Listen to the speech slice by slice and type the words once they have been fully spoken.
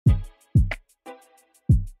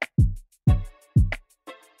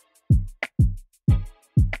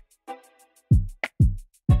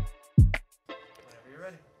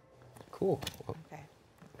Cool. Well, Okay.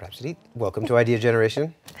 Rapsody, welcome to Idea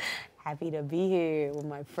Generation. Happy to be here with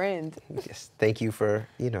my friend. Yes, thank you for,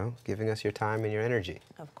 giving us your time and your energy.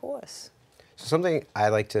 Of course. So something I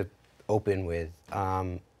like to open with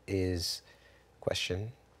is a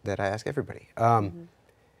question that I ask everybody.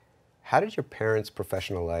 How did your parents'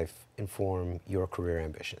 professional life inform your career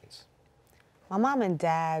ambitions? My mom and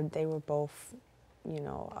dad, they were both,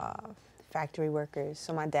 factory workers.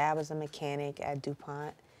 So my dad was a mechanic at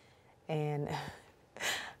DuPont, and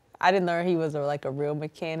I didn't learn he was like a real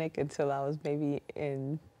mechanic until I was maybe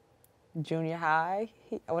in junior high.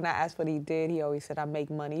 When I asked what he did, he always said, I make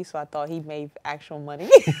money, so I thought he made actual money.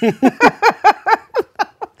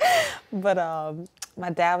 But my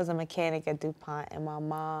dad was a mechanic at DuPont, and my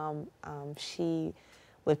mom, she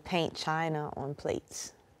would paint china on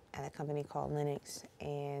plates at a company called Lennox.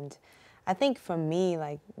 And I think for me,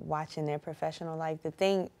 like watching their professional life, the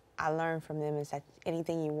thing I learned from them is that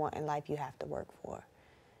anything you want in life, you have to work for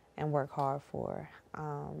and work hard for.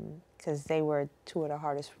 Because they were two of the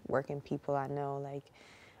hardest working people I know. Like,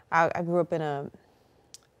 I grew up in a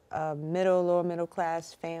lower middle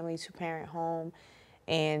class family, 2-parent home.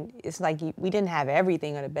 And it's like we didn't have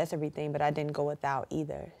everything or the best everything, but I didn't go without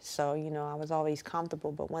either. So, I was always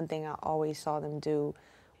comfortable. But one thing I always saw them do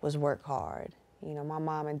was work hard. My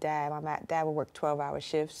mom and dad, my dad would work 12-hour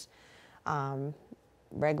shifts,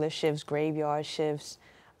 regular shifts, graveyard shifts.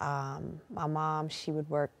 My mom, she would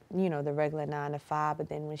work, the regular 9 to 5. But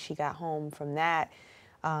then when she got home from that,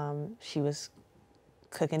 she was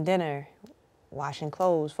cooking dinner, washing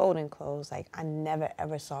clothes, folding clothes. Like, I never,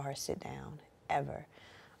 ever saw her sit down, ever.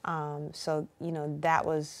 So, that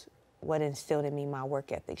was what instilled in me my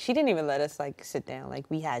work ethic. She didn't even let us, like, sit down. Like,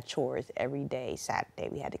 we had chores every day. Saturday,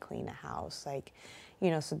 we had to clean the house. Like,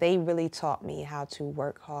 so they really taught me how to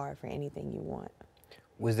work hard for anything you want.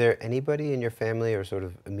 Was there anybody in your family or sort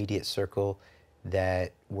of immediate circle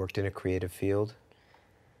that worked in a creative field?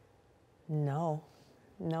 No.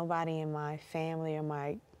 Nobody in my family or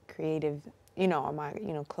my creative, or my,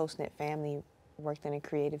 close-knit family worked in a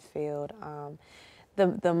creative field.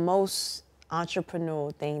 The most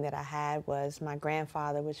entrepreneurial thing that I had was my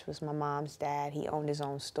grandfather, which was my mom's dad. He owned his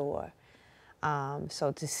own store.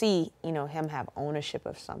 So to see, him have ownership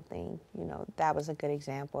of something, that was a good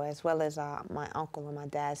example, as well as my uncle on my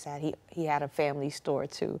dad's side. He had a family store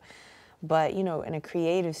too. But, in a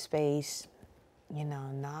creative space,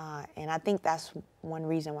 nah. And I think that's one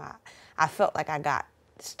reason why I felt like I got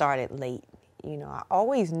started late. I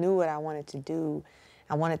always knew what I wanted to do.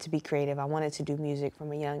 I wanted to be creative. I wanted to do music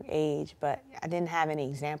from a young age, but I didn't have any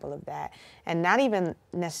example of that. And not even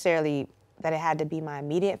necessarily that it had to be my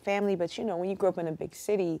immediate family, but, when you grow up in a big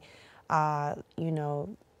city, let's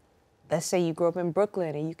say you grew up in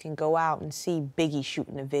Brooklyn and you can go out and see Biggie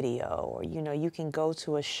shooting a video, or, you can go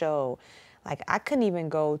to a show. Like, I couldn't even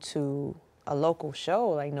go to a local show.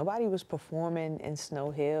 Like, nobody was performing in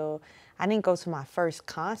Snow Hill. I didn't go to my first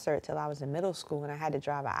concert till I was in middle school, and I had to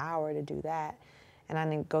drive an hour to do that. And I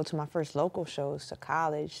didn't go to my first local shows to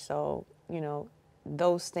college. So,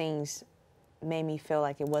 those things made me feel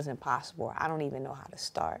like it wasn't possible. I don't even know how to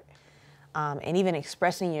start. And even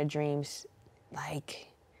expressing your dreams, like,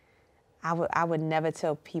 I would never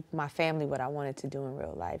tell people, my family, what I wanted to do in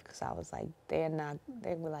real life, because I was like, they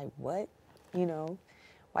were like, what?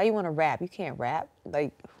 Why you want to rap? You can't rap.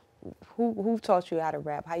 Like, who taught you how to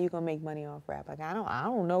rap? How you gonna make money off rap? Like, I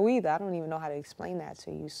don't know either. I don't even know how to explain that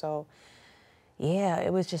to you. So, yeah,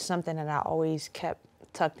 it was just something that I always kept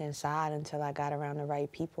tucked inside until I got around the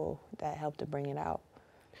right people that helped to bring it out.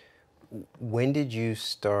 When did you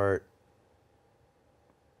start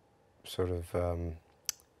sort of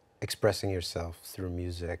expressing yourself through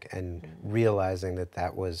music and realizing that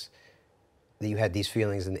that you had these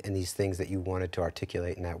feelings and these things that you wanted to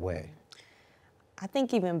articulate in that way? I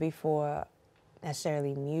think even before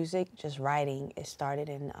necessarily music, just writing, it started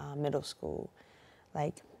in middle school.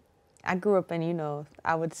 Like, I grew up in,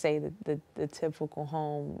 I would say the typical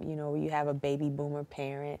home, where you have a baby boomer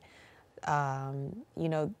parent.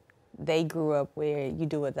 They grew up where you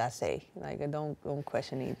do what I say. Like, don't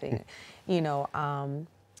question anything,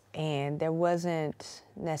 and there wasn't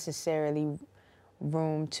necessarily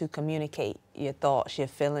room to communicate your thoughts, your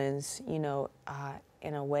feelings, in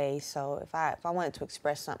a way. So if I wanted to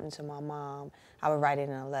express something to my mom, I would write it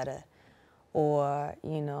in a letter. Or,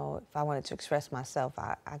 if I wanted to express myself,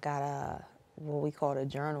 I got what we call a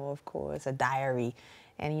journal, of course, a diary.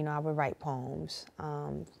 And, I would write poems.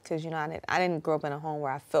 Because, I didn't grow up in a home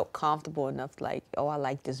where I felt comfortable enough, like, oh, I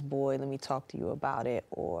like this boy, let me talk to you about it.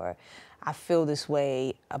 Or I feel this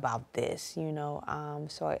way about this,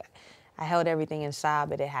 So I held everything inside,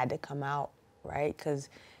 but it had to come out, right? Because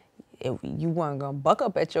you weren't gonna buck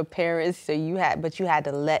up at your parents, so but you had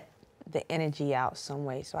to let the energy out some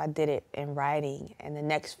way. So I did it in writing, and the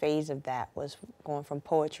next phase of that was going from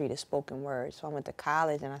poetry to spoken word. So I went to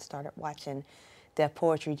college and I started watching Def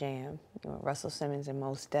Poetry Jam, Russell Simmons and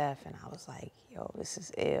Mos Def, and I was like, yo, this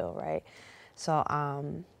is ill, right? So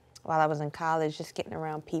while I was in college, just getting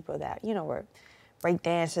around people that, were break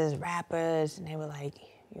dancers, rappers, and they were like,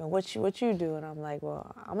 what you do? And I'm like,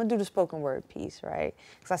 well, I'm gonna do the spoken word piece, right?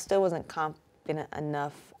 Because I still wasn't confident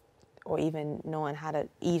enough or even knowing how to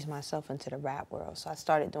ease myself into the rap world. So I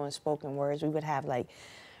started doing spoken words. We would have like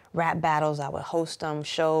rap battles. I would host them,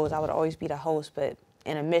 shows. I would always be the host, but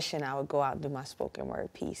in a mission, I would go out and do my spoken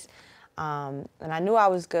word piece. And I knew I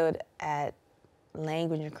was good at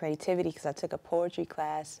language and creativity because I took a poetry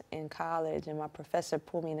class in college, and my professor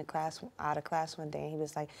pulled me out of class one day, and he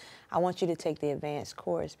was like, I want you to take the advanced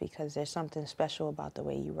course because there's something special about the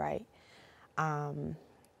way you write.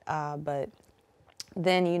 But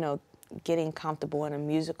then, getting comfortable in a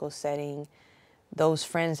musical setting, those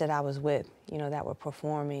friends that I was with, that were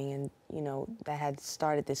performing and, that had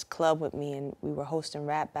started this club with me and we were hosting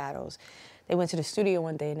rap battles, they went to the studio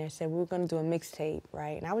one day and they said, we were going to do a mixtape,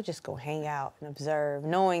 right? And I would just go hang out and observe,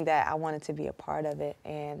 knowing that I wanted to be a part of it.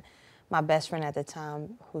 And my best friend at the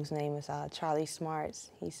time, whose name is Charlie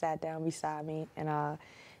Smarts, he sat down beside me and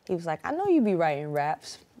he was like, I know you be writing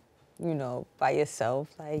raps, by yourself.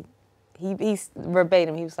 Like, he's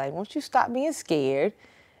verbatim, he was like, won't you stop being scared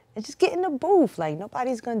and just get in the booth? Like,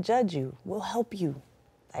 nobody's going to judge you. We'll help you.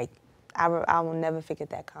 Like, I will never forget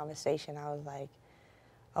that conversation. I was like,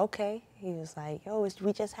 okay. He was like, yo,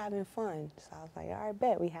 we just having fun. So I was like, all right,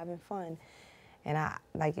 bet, we having fun. And I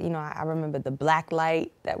remember the black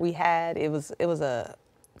light that we had. It was a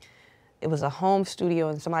home studio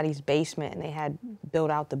in somebody's basement, and they had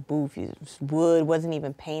built out the booth. It was wood, wasn't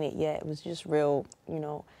even painted yet. It was just real,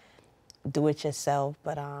 do it yourself.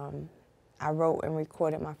 But I wrote and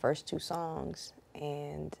recorded my first 2 songs,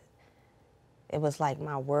 and it was like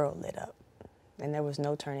my world lit up. And there was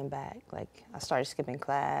no turning back. Like, I started skipping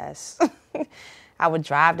class. I would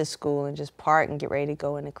drive to school and just park and get ready to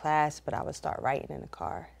go into class, but I would start writing in the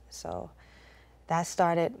car. So that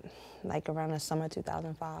started like around the summer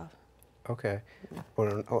 2005. Okay.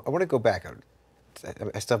 Well, I want to go back.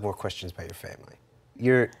 I still have more questions about your family.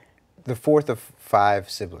 You're the 4th of 5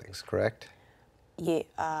 siblings, correct? Yeah,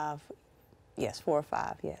 yes, 4 or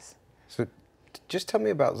 5, yes. So just tell me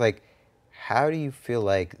about, like, how do you feel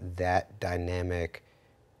like that dynamic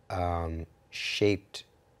shaped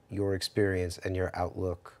your experience and your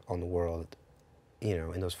outlook on the world,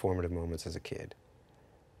 in those formative moments as a kid?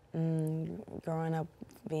 Growing up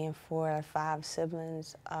being 4 out of 5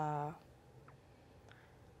 siblings, I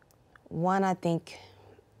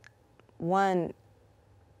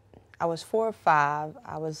was 4 or 5.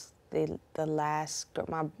 I was the last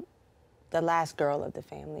girl of the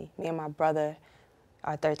family. Me and my brother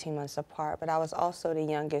are 13 months apart, but I was also the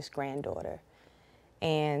youngest granddaughter.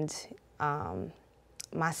 And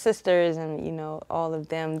my sisters and, all of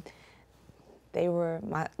them,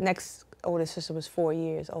 my next oldest sister was 4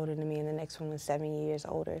 years older than me, and the next one was 7 years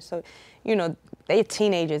older. So, they're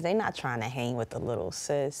teenagers. They're not trying to hang with the little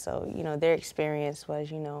sis. So, their experience was,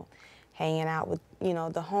 hanging out with,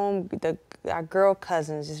 our girl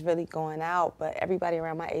cousins, just really going out, but everybody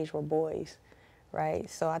around my age were boys. Right?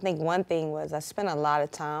 So I think one thing was I spent a lot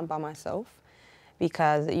of time by myself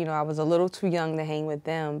because, I was a little too young to hang with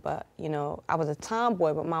them, but, I was a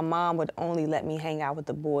tomboy, but my mom would only let me hang out with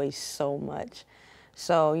the boys so much.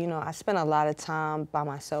 So, I spent a lot of time by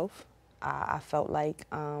myself. I felt like,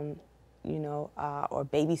 or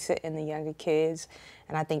babysitting the younger kids.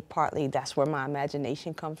 And I think partly that's where my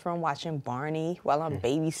imagination comes from, watching Barney while I'm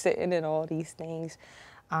babysitting and all these things.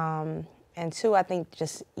 And 2, I think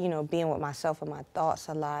just, being with myself and my thoughts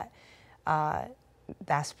a lot,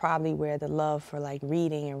 that's probably where the love for like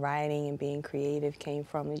reading and writing and being creative came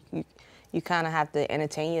from. You kind of have to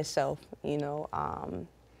entertain yourself, and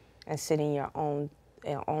sit in your own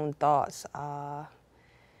thoughts,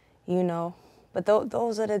 But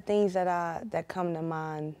those are the things that come to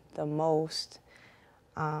mind the most.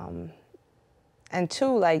 And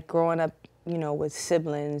 2, like growing up, with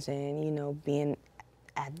siblings and, being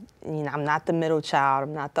I'm not the middle child,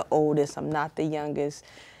 I'm not the oldest, I'm not the youngest.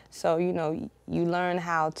 So, you learn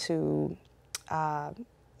how to, I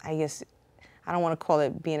guess, I don't want to call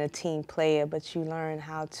it being a team player, but you learn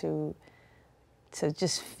how to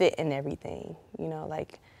just fit in everything.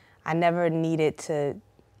 Like, I never needed to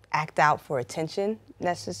act out for attention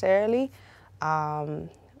necessarily.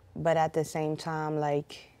 But at the same time,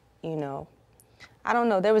 like, I don't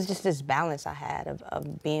know, there was just this balance I had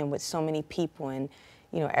of being with so many people and,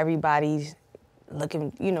 everybody's looking,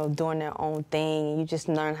 doing their own thing, and you just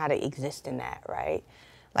learn how to exist in that, right?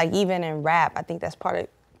 Like even in rap, I think that's part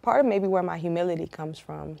of maybe where my humility comes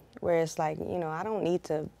from, where it's like, I don't need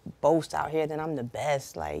to boast out here that I'm the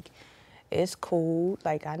best. Like, it's cool.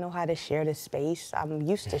 Like, I know how to share the space. I'm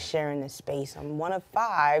used to sharing the space. I'm one of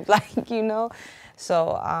five,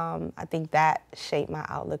 So I think that shaped my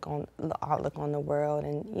outlook on the world,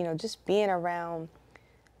 and just being around,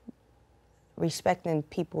 respecting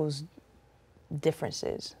people's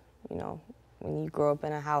differences. When you grow up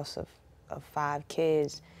in a house of 5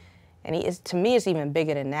 kids, and to me, it's even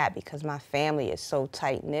bigger than that because my family is so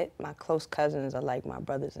tight-knit. My close cousins are like my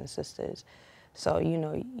brothers and sisters. So,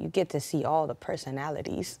 you get to see all the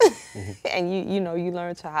personalities. Mm-hmm. And, you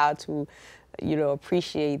learn how to,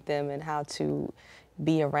 appreciate them and how to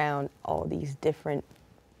be around all these different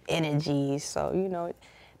energies. So,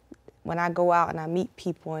 when I go out and I meet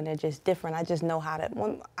people and they're just different, I just know how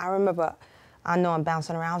to. I know I'm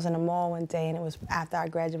bouncing around. I was in the mall one day, and it was after I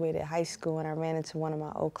graduated high school, and I ran into one of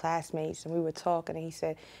my old classmates, and we were talking, and he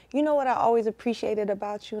said, "You know what I always appreciated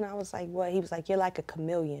about you?" And I was like, "What?" He was like, "You're like a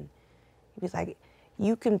chameleon." He was like,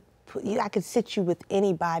 I could sit you with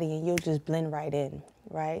anybody, and you'll just blend right in,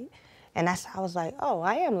 right? And I was like, oh,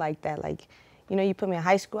 I am like that. Like, you put me in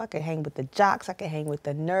high school, I could hang with the jocks, I could hang with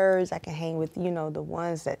the nerds, I could hang with, the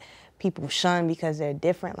ones that people shun because they're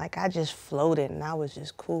different. Like, I just floated, and I was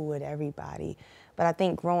just cool with everybody. But I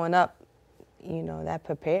think growing up, that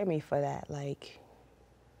prepared me for that. Like,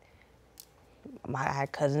 I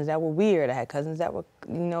had cousins that were weird. I had cousins that were,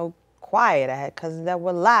 quiet. I had cousins that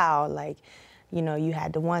were loud. Like, you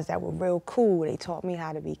had the ones that were real cool. They taught me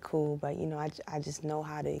how to be cool. But, I just know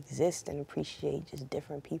how to exist and appreciate just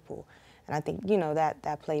different people. And I think,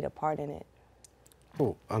 that played a part in it.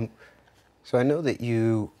 Cool. So I know that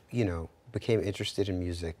you, became interested in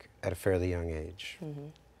music at a fairly young age, mm-hmm.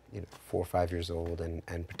 4 or 5 years old,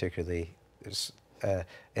 and particularly there's an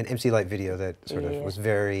MC Light video that sort of was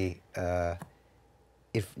very,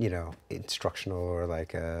 instructional, or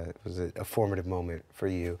like was a formative moment for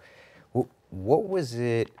you. What was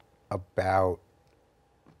it about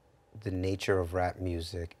the nature of rap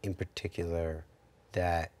music in particular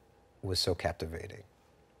that was so captivating?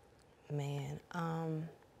 Man,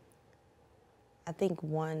 I think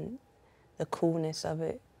the coolness of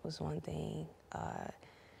it was one thing.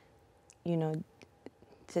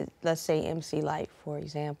 Let's say MC Light, for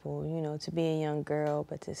example, to be a young girl,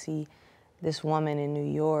 but to see this woman in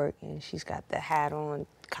New York, and she's got the hat on,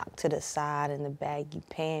 cocked to the side, and the baggy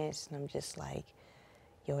pants, and I'm just like,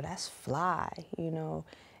 yo, that's fly, And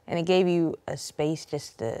it gave you a space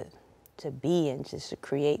just to be and just to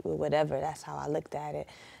create with whatever. That's how I looked at it.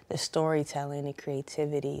 The storytelling, the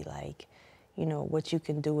creativity, like, what you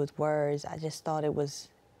can do with words. I just thought it was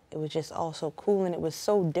just all so cool, and it was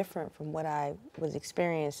so different from what I was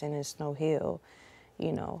experiencing in Snow Hill,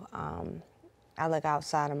 I look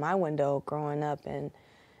outside of my window growing up, and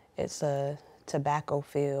it's a tobacco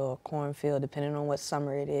field, cornfield, depending on what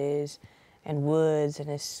summer it is, and woods, and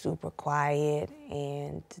it's super quiet.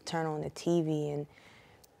 And to turn on the TV and,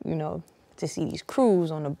 to see these crews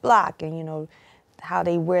on the block, and, how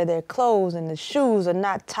they wear their clothes, and the shoes are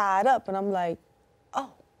not tied up. And I'm like,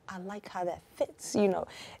 oh, I like how that fits,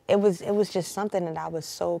 It was just something that I was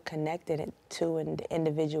so connected to, and the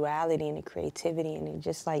individuality and the creativity, and it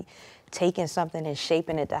just like taking something and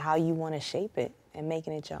shaping it to how you want to shape it and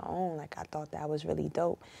making it your own. Like, I thought that was really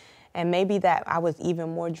dope. And maybe that I was even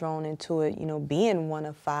more drawn into it, being one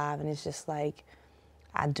of 5, and it's just like,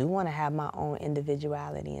 I do want to have my own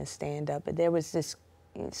individuality and stand up. But there was this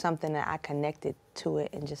something that I connected to it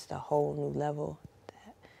in just a whole new level.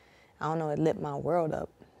 That, I don't know, it lit my world up.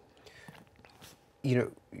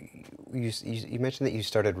 You mentioned that you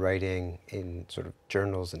started writing in sort of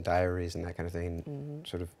journals and diaries and that kind of thing, mm-hmm.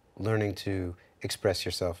 sort of learning to express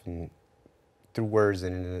yourself through words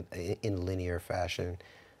and in linear fashion.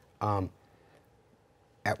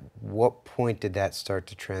 At what point did that start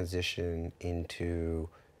to transition into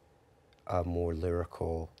a more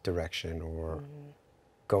lyrical direction, or mm-hmm.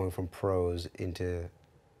 going from prose into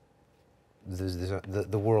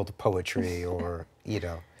the world of poetry, or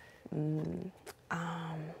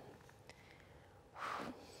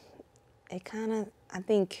It kind of, I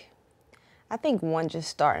think one, just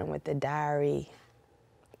starting with the diary,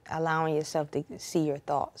 allowing yourself to see your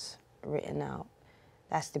thoughts written out.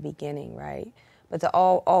 That's the beginning, right? But to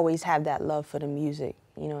always have that love for the music,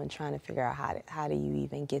 and trying to figure out how do you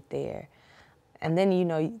even get there. And then,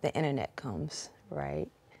 the internet comes, right?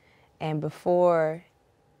 And before,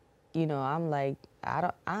 I'm like,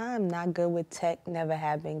 I'm not good with tech, never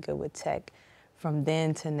have been good with tech. from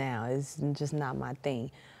then to now. It's just not my thing.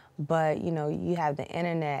 But, you know, you have the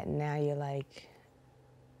internet, and now you're like,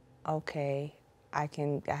 okay, I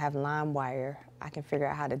have LimeWire. I can figure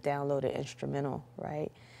out how to download an instrumental,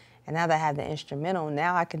 right? And now that I have the instrumental,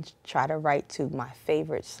 now I can try to write to my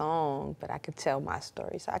favorite song, but I could tell my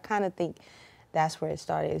story. So I kind of think that's where it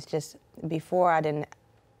started. It's just before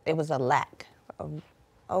it was a lack of,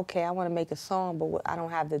 okay, I want to make a song, but I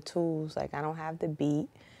don't have the tools. Like, I don't have the beat.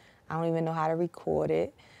 I don't even know how to record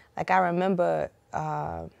it. Like, I remember,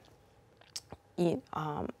 I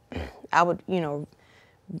would, you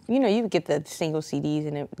would get the single CDs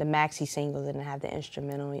and the maxi singles and have the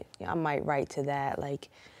instrumental. I might write to that, like,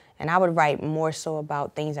 and I would write more so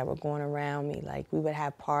about things that were going around me. Like, we would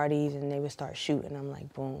have parties and they would start shooting. I'm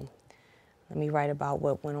like, boom, let me write about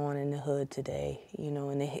what went on in the hood today, in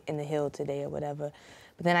the hill today or whatever.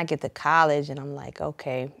 But then I get to college and I'm like,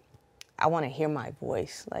 okay, I want to hear my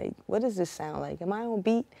voice. Like, what does this sound like? Am I on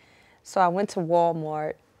beat? So I went to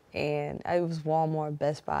Walmart, and it was Walmart,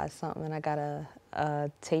 Best Buy, something, and I got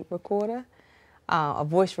a tape recorder, a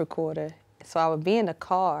voice recorder. So I would be in the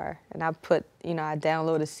car, and I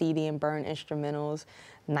download a CD and burn instrumentals.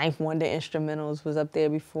 Ninth Wonder instrumentals was up there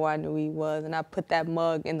before I knew he was, and I put that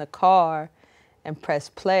mug in the car and press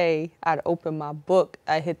play. I'd open my book.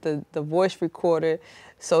 I hit the voice recorder.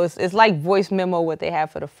 So it's like voice memo, what they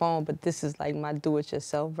have for the phone, but this is like my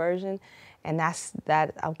do-it-yourself version. And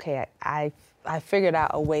okay, I figured out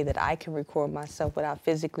a way that I can record myself without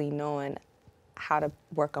physically knowing how to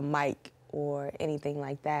work a mic or anything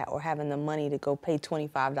like that, or having the money to go pay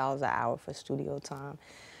 $25 an hour for studio time.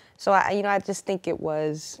 So I just think it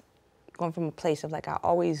was going from a place of like, I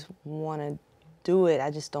always want to do it. I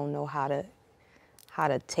just don't know how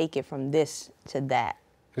to take it from this to that.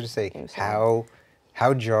 I was going to say,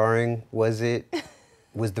 how jarring was it?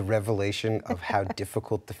 Was the revelation of how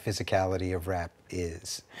difficult the physicality of rap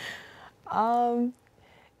is? It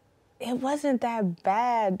wasn't that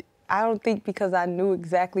bad. I don't think, because I knew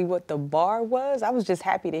exactly what the bar was. I was just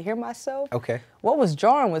happy to hear myself. Okay. What was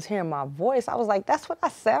jarring was hearing my voice. I was like, that's what I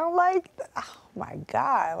sound like? Oh my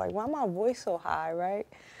God, like, why my voice so high, right?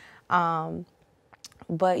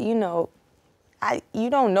 But you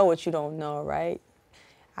don't know what you don't know, right?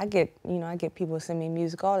 I get people send me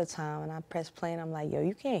music all the time, and I press play, and I'm like, yo,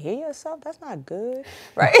 you can't hear yourself? That's not good,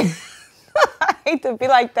 right? I hate to be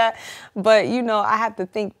like that, but I have to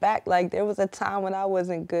think back, like, there was a time when I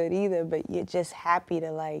wasn't good either, but you're just happy to,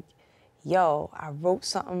 like, yo, I wrote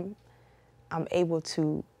something, I'm able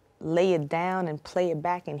to lay it down and play it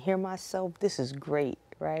back and hear myself. This is great,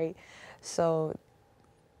 right? So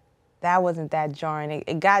that wasn't that jarring.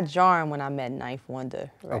 It got jarring when I met Ninth Wonder,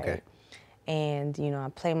 right? Okay. And, I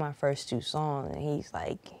played my first two songs, and he's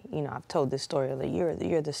like, I've told this story, like,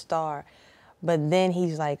 you're the star. But then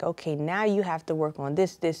he's like, okay, now you have to work on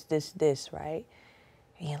this, right?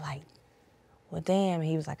 And you're like, well, damn.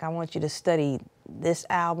 He was like, I want you to study this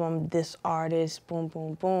album, this artist, boom,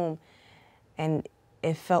 boom, boom. And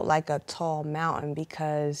it felt like a tall mountain,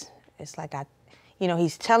 because it's like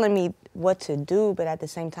he's telling me what to do, but at the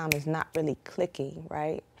same time, it's not really clicking,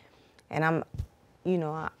 right? And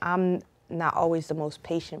I'm not always the most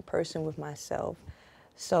patient person with myself.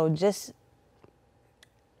 So just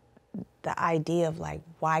the idea of, like,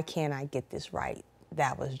 why can't I get this right?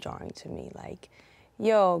 That was jarring to me. Like,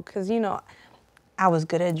 yo, because, I was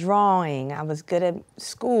good at drawing. I was good at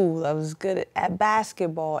school. I was good at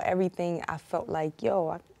basketball. Everything, I felt like,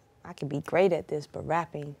 yo, I could be great at this, but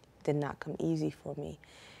rapping did not come easy for me.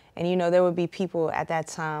 And, there would be people at that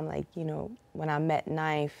time, like, when I met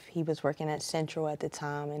Knife, he was working at Central at the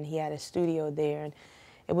time, and he had a studio there. And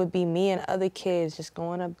it would be me and other kids just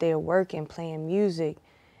going up there working, playing music.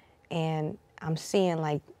 And I'm seeing,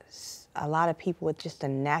 like, a lot of people with just a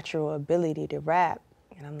natural ability to rap.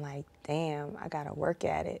 And I'm like, damn, I got to work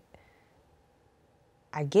at it.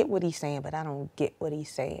 I get what he's saying, but I don't get what he's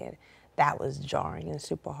saying. That was jarring and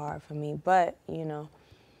super hard for me. But,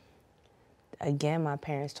 again, my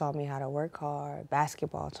parents taught me how to work hard.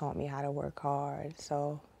 Basketball taught me how to work hard.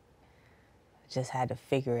 So I just had to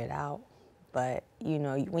figure it out. But,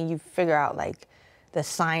 when you figure out, like, the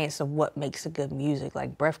science of what makes a good music,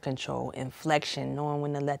 like breath control, inflection, knowing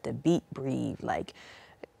when to let the beat breathe, like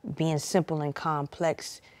being simple and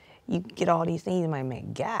complex, you get all these things, my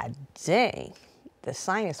man, God dang, the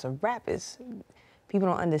science of rap is, people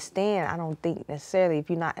don't understand, I don't think necessarily, if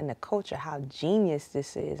you're not in the culture, how genius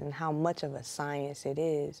this is and how much of a science it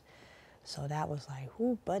is. So that was like,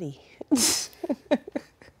 ooh, buddy.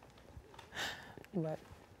 But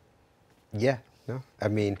yeah, no, I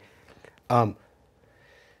mean,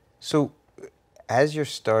 so as you're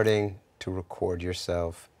starting to record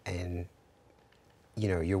yourself and you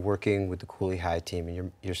know, you're working with the Cooley High team,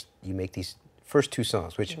 and you make these first two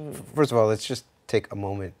songs. Which, first of all, let's just take a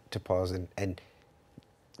moment to pause and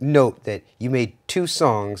note that you made two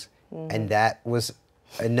songs, and that was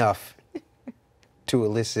enough to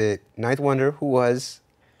elicit Ninth Wonder, who was,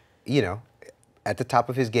 you know, at the top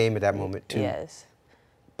of his game at that moment, to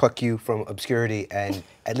pluck you from obscurity and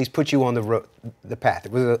at least put you on the path.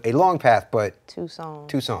 It was a long path, but two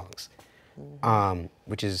songs. Two songs,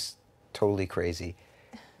 which is totally crazy.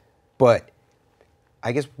 But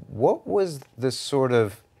I guess, what was the sort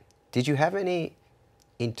of, did you have any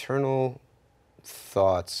internal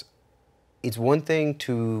thoughts? It's one thing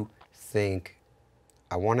to think,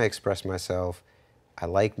 I want to express myself, I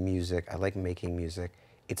like music, I like making music.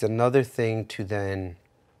 It's another thing to then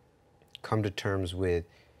come to terms with,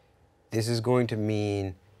 this is going to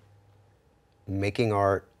mean making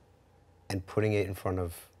art and putting it in front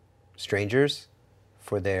of strangers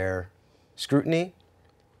for their scrutiny,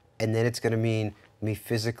 and then it's going to mean me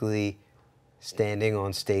physically standing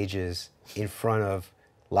on stages in front of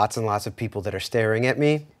lots and lots of people that are staring at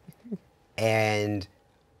me, and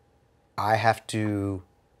I have to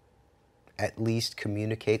at least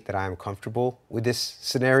communicate that I'm comfortable with this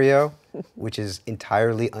scenario, which is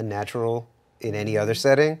entirely unnatural in any other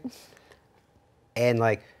setting. And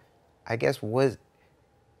like, I guess, were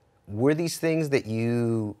these things that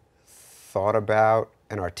you thought about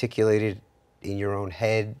and articulated in your own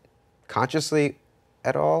head consciously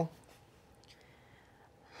at all?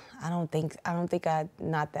 I don't think I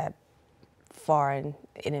not that far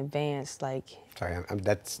in advance. Like, sorry,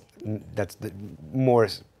 that's the more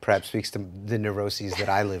perhaps speaks to the neuroses that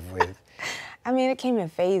I live with. I mean, it came in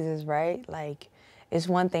phases, right? Like, it's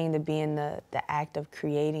one thing to be in the act of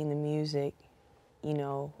creating the music, you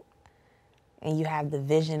know, and you have the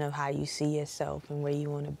vision of how you see yourself and where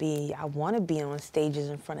you want to be. I want to be on stages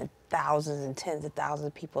in front of thousands and tens of thousands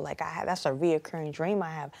of people. Like, that's a reoccurring dream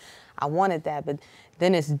I have. I wanted that, but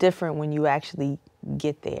then it's different when you actually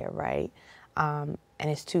get there, right? And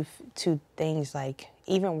it's two things. Like,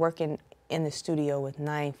 even working in the studio with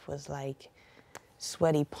Ninth was like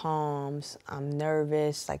sweaty palms. I'm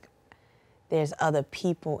nervous. Like, there's other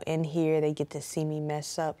people in here. They get to see me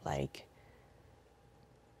mess up. Like,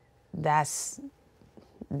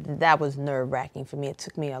 that was nerve-wracking for me. It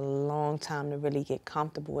took me a long time to really get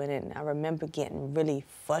comfortable in it. And I remember getting really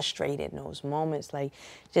frustrated in those moments, like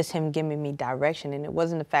just him giving me direction. And it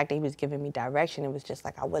wasn't the fact that he was giving me direction. It was just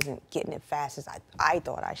like I wasn't getting it fast as I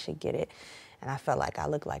thought I should get it. And I felt like I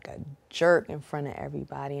looked like a jerk in front of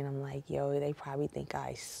everybody. And I'm like, yo, they probably think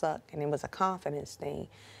I suck. And it was a confidence thing.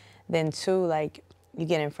 Then too, like, you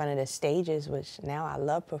get in front of the stages, which now I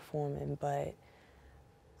love performing, but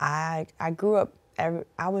I grew up,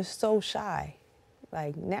 I was so shy.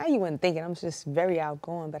 Like, now you wouldn't think it, I'm just very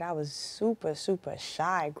outgoing, but I was super, super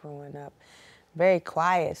shy growing up, very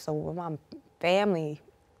quiet. So when my family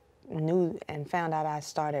knew and found out I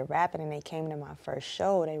started rapping and they came to my first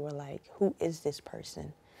show, they were like, who is this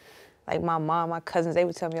person? Like, my mom, my cousins, they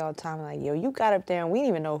would tell me all the time, like, yo, you got up there and we didn't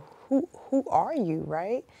even know who are you,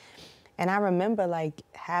 right? And I remember, like,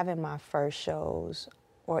 having my first shows,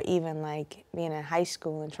 or even like being in high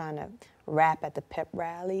school and trying to rap at the pep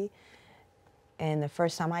rally. And the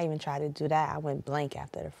first time I even tried to do that, I went blank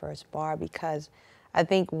after the first bar, because I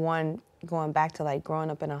think, one, going back to like growing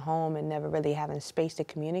up in a home and never really having space to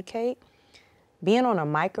communicate, being on a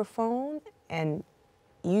microphone and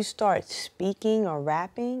you start speaking or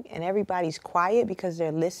rapping and everybody's quiet because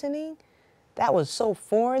they're listening, that was so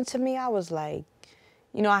foreign to me. I was like,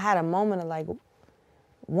 you know, I had a moment of like,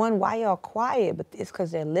 one, why y'all quiet? But it's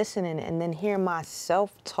because they're listening. And then hearing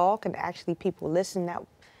myself talk and actually people listen,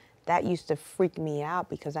 that used to freak me out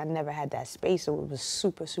because I never had that space. So it was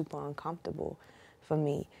super, super uncomfortable for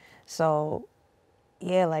me. So,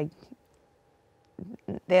 yeah, like,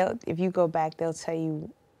 if you go back, they'll tell you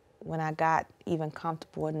when I got even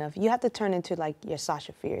comfortable enough, you have to turn into like your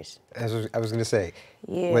Sasha Fierce. I was going to say,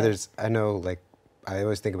 yeah. Whether it's, I know, like, I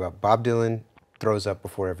always think about Bob Dylan throws up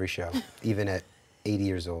before every show, even at 80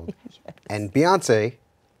 years old. Yes. And Beyonce,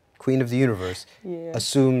 Queen of the Universe,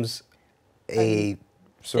 assumes a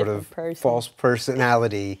sort of false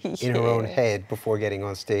personality in her own head before getting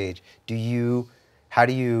on stage. How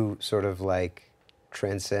do you sort of like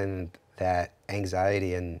transcend that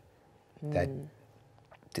anxiety and that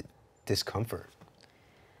discomfort?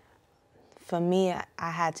 For me,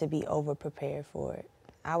 I had to be over-prepared for it.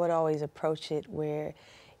 I would always approach it where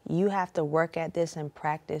you have to work at this and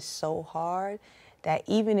practice so hard that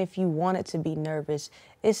even if you wanted to be nervous,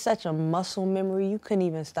 it's such a muscle memory, you couldn't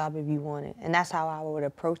even stop if you wanted. And that's how I would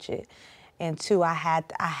approach it. And two, I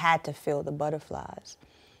had to feel the butterflies.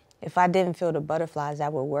 if I didn't feel the butterflies,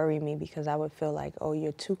 that would worry me because I would feel like, oh,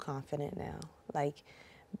 you're too confident now. Like,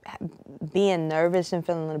 being nervous and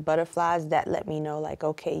feeling the butterflies, that let me know, like,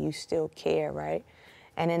 okay, you still care, right?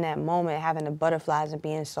 And in that moment, having the butterflies and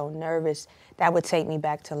being so nervous, that would take me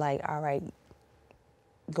back to, like, all right,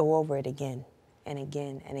 go over it again and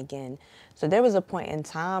again and again. So there was a point in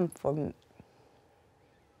time for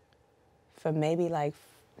maybe like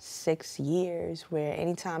 6 years where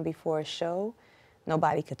anytime before a show,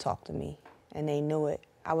 nobody could talk to me, and they knew it.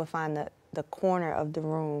 I would find the corner of the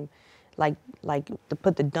room, like to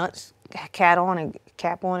put the dunce cap on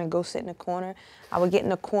and go sit in the corner. I would get in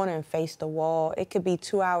the corner and face the wall. It could be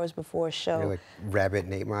 2 hours before a show. You're like Rabbit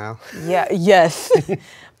and 8 Mile? Yeah, yes.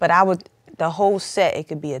 But the whole set, it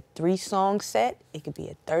could be a 3-song set, it could be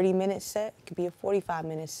a 30-minute set, it could be a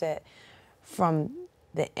 45-minute set. From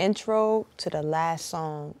the intro to the last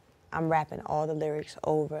song, I'm rapping all the lyrics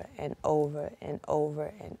over and over and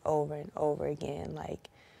over and over and over again. Like,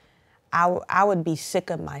 I would be sick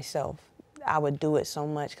of myself. I would do it so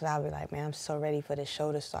much because I would be like, man, I'm so ready for the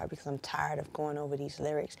show to start because I'm tired of going over these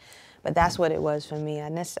lyrics. But that's what it was for me.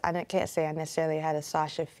 I can't say I necessarily had a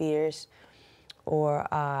Sasha Fierce or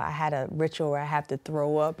I had a ritual where I have to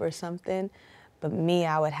throw up or something. But me,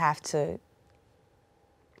 I would have to,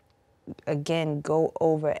 again, go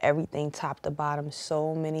over everything top to bottom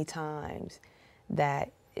so many times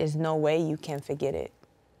that there's no way you can forget it.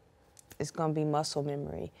 It's going to be muscle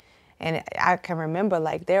memory. And I can remember,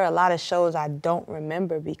 like, there are a lot of shows I don't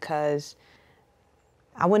remember because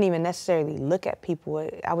I wouldn't even necessarily look at people.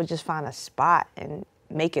 I would just find a spot and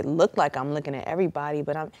make it look like I'm looking at everybody,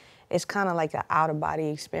 but it's kind of like an out-of-body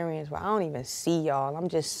experience where I don't even see y'all. I'm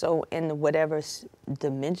just so in whatever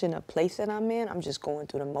dimension or place that I'm in. I'm just going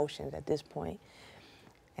through the motions at this point.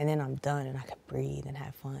 And then I'm done and I can breathe and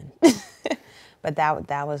have fun. But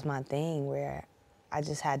that was my thing where I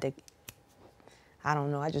just had to, I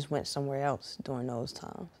don't know, I just went somewhere else during those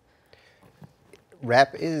times.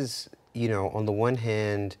 Rap is, on the one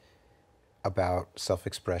hand, about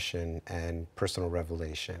self-expression and personal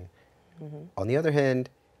revelation. Mm-hmm. On the other hand,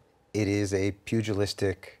 it is a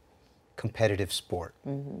pugilistic, competitive sport.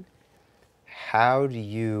 Mm-hmm. How do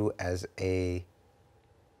you, as a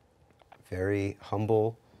very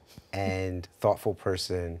humble and thoughtful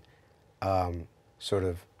person, sort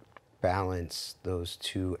of balance those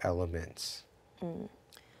two elements?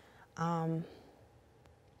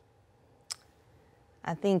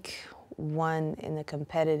 I think one, in the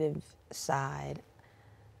competitive side,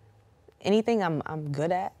 anything I'm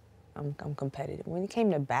good at, I'm competitive. When it came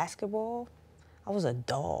to basketball, I was a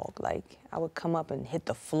dog. Like, I would come up and hit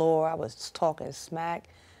the floor. I was talking smack.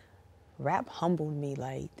 Rap humbled me.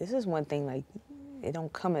 Like, this is one thing, like, it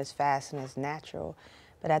don't come as fast and as natural.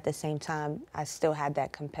 But at the same time, I still had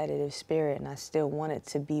that competitive spirit, and I still wanted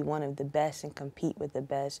to be one of the best and compete with the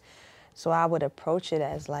best. So I would approach it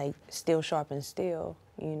as, like, steel sharpens steel,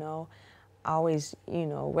 I always,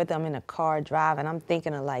 whether I'm in a car driving, I'm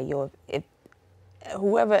thinking of, like, yo, if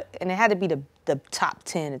whoever, and it had to be the top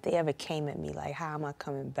 10, if they ever came at me, like, how am I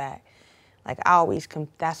coming back? Like,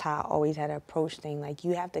 that's how I always had to approach things. Like,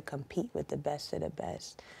 you have to compete with the best of the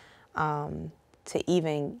best to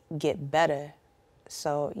even get better.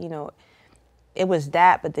 So, it was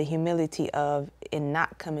that, but the humility of it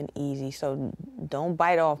not coming easy. So don't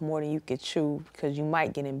bite off more than you could chew because you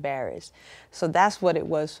might get embarrassed. So that's what it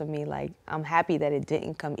was for me. Like, I'm happy that it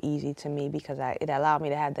didn't come easy to me because it allowed me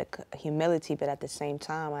to have the humility, but at the same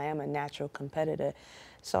time, I am a natural competitor.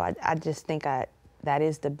 So I just think that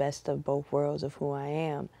is the best of both worlds of who I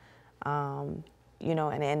am.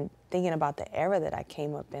 And thinking about the era that I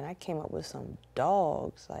came up in, I came up with some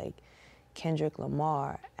dogs, like Kendrick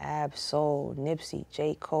Lamar, Ab Soul, Nipsey,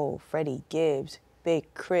 J. Cole, Freddie Gibbs, Big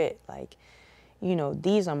Crit. Like,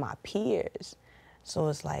 these are my peers. So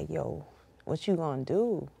it's like, yo, what you gonna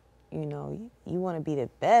do? You want to be the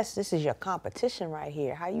best. This is your competition right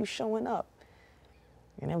here. How you showing up?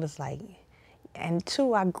 And it was like, and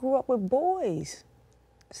two, I grew up with boys.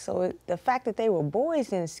 So the fact that they were boys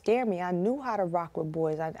didn't scare me. I knew how to rock with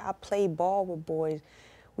boys. I played ball with boys.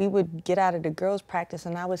 We would get out of the girls' practice,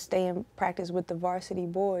 and I would stay in practice with the varsity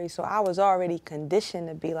boys. So I was already conditioned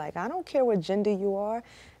to be like, I don't care what gender you are.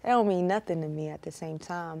 That don't mean nothing to me at the same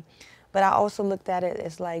time. But I also looked at it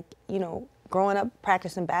as like, growing up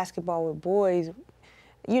practicing basketball with boys,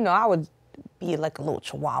 I would be like a little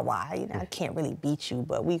chihuahua. I can't really beat you,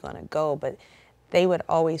 but we gonna go. But they would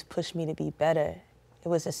always push me to be better. It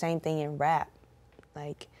was the same thing in rap.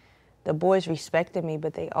 Like, the boys respected me,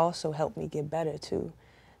 but they also helped me get better too.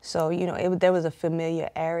 So, there was a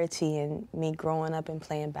familiarity in me growing up and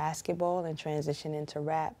playing basketball and transitioning into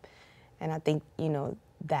rap. And I think,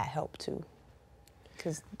 that helped too.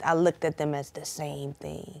 Because I looked at them as the same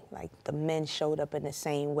thing. Like, the men showed up in the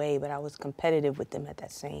same way, but I was competitive with them at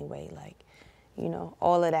that same way. Like, you know,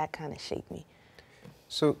 all of that kind of shaped me.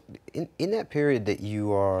 So in that period that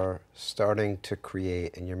you are starting to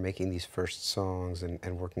create and you're making these first songs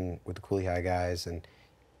and working with the Coolie High guys and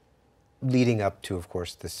leading up to, of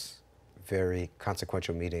course, this very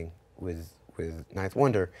consequential meeting with Ninth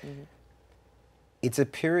Wonder, it's a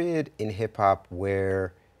period in hip-hop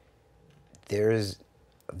where there's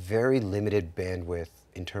very limited bandwidth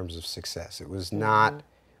in terms of success. It was not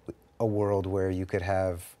a world where you could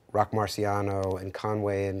have Rock Marciano and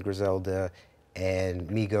Conway and Griselda and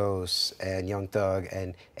Migos and Young Thug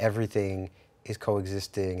and everything is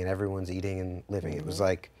coexisting and everyone's eating and living. It was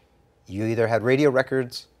like you either had radio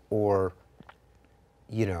records or,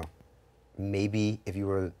 you know, maybe if you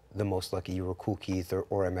were the most lucky, you were Kool Keith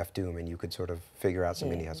or MF Doom and you could sort of figure out some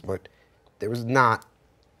indie hustle. But there was not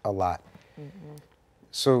a lot.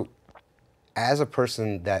 So as a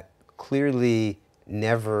person that clearly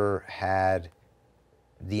never had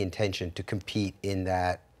the intention to compete in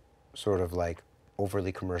that sort of like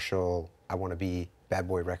overly commercial, I want to be Bad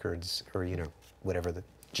Boy Records or, you know, whatever the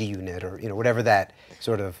G-Unit or, you know, whatever that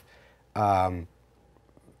sort of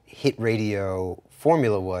hit radio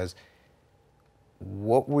formula was,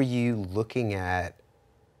 what were you looking at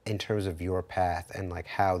in terms of your path and like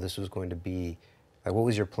how this was going to be, like what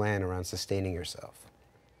was your plan around sustaining yourself?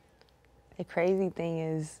 The crazy thing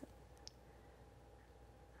is,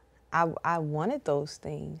 I wanted those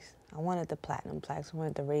things. I wanted the platinum plaques, I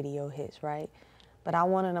wanted the radio hits, right? But I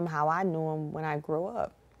wanted them how I knew them when I grew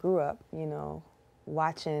up, you know,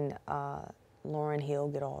 watching Lauryn Hill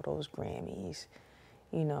get all those Grammys,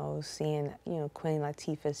 you know, seeing, you know, Queen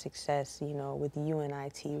Latifah's success, you know, with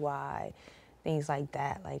UNITY, things like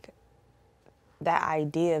that. Like, that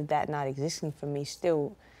idea of that not existing for me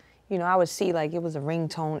still, you know, I would see like it was a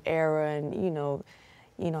ringtone era and, you know,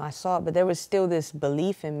 I saw it, but there was still this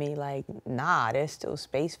belief in me like, nah, there's still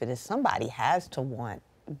space for this. Somebody has to want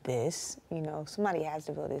this, you know, somebody has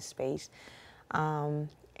to fill this space. And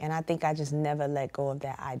I think I just never let go of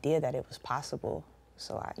that idea that it was possible.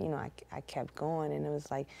 So I kept going, and it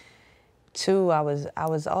was like, two, I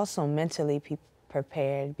was also mentally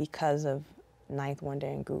prepared because of Ninth Wonder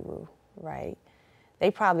and Guru, right?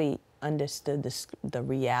 They probably understood the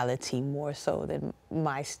reality more so than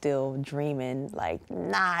my still dreaming, like,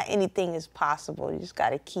 nah, anything is possible. You just got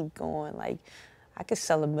to keep going. Like, I could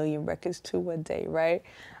sell 1 million records too one day, right?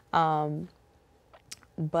 But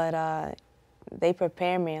they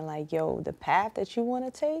prepare me and like, yo, the path that you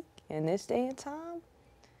want to take in this day and time,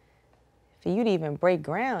 for you to even break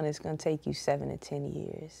ground, it's going to take you 7 to 10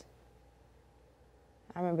 years.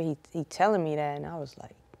 I remember he telling me that, and I was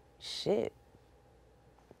like, shit,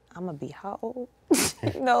 I'm going to be how old?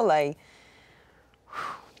 You know, like,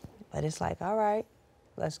 but it's like, all right,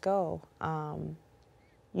 let's go.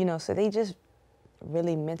 You know, so they just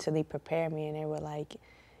really mentally prepared me, and they were like,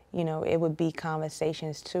 you know, it would be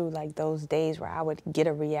conversations too, like those days where I would get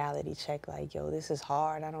a reality check, like, yo, this is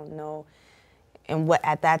hard, I don't know. And what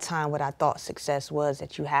at that time, what I thought success was,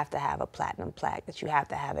 that you have to have a platinum plaque, that you have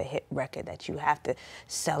to have a hit record, that you have to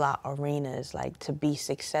sell out arenas, like, to be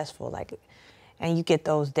successful. Like, and you get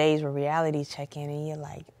those days where reality check in and you're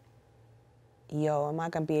like, yo, am I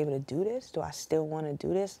gonna be able to do this? Do I still wanna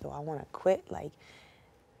do this? Do I wanna quit? Like,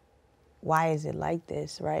 why is it like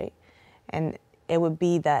this, right? And it would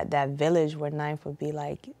be that village where Ninth would be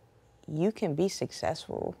like, you can be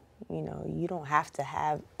successful. You know, you don't have to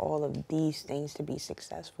have all of these things to be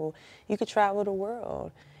successful. You could travel the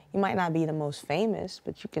world. You might not be the most famous,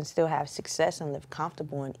 but you can still have success and live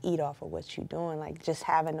comfortable and eat off of what you're doing. Like, just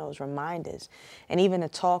having those reminders. And even the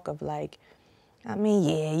talk of like, I mean,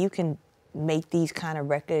 yeah, you can make these kind of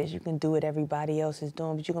records. You can do what everybody else is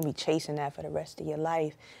doing, but you're going to be chasing that for the rest of your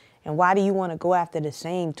life. And why do you want to go after the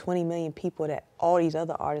same 20 million people that all these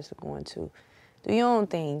other artists are going to? Do your own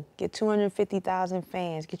thing. Get 250,000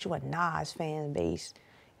 fans. Get you a Nas fan base.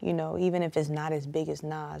 You know, even if it's not as big as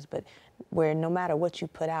Nas, but where no matter what you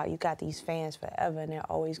put out, you got these fans forever and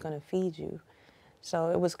they're always going to feed you. So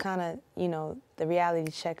it was kind of, you know, the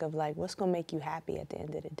reality check of like, what's going to make you happy at the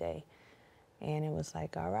end of the day? And it was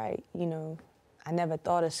like, all right, you know, I never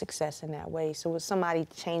thought of success in that way. So it was somebody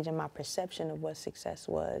changing my perception of what success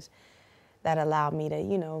was that allowed me to,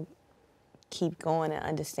 you know, keep going and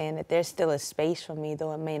understand that there's still a space for me,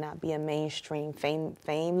 though it may not be a mainstream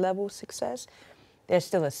fame level success. There's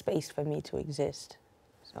still a space for me to exist.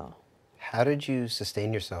 So, how did you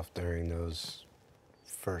sustain yourself during those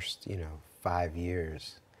first, you know, 5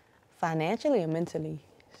 years? Financially or mentally?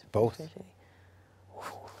 Both.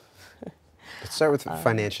 Let's start with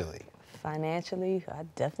financially. Financially, I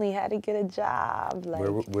definitely had to get a job. Like,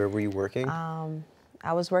 Where were you working?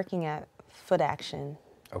 I was working at Foot Action.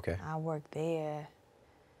 Okay. I worked there.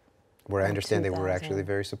 Where I in understand they were 2000. actually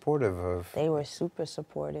very supportive of. They were super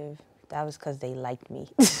supportive. That was because they liked me.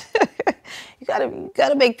 You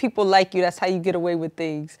gotta make people like you. That's how you get away with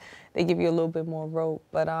things. They give you a little bit more rope.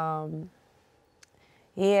 But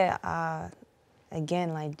yeah,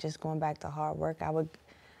 again, like just going back to hard work,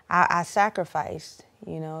 I sacrificed,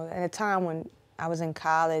 you know, at a time when I was in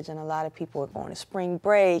college and a lot of people were going to spring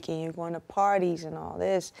break and you're going to parties and all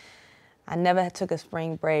this. I never took a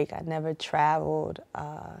spring break. I never traveled.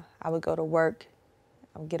 I would go to work.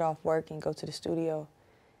 I would get off work and go to the studio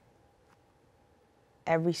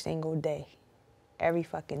every single day, every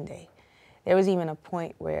fucking day. There was even a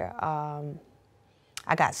point where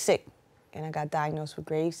I got sick and I got diagnosed with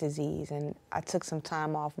Graves' disease, and I took some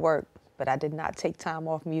time off work, but I did not take time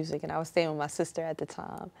off music, and I was staying with my sister at the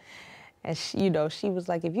time. And she, you know, she was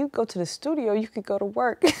like, if you go to the studio, you could go to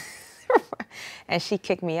work. And she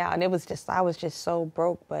kicked me out, and it was just, I was just so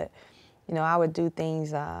broke. But, you know, I would do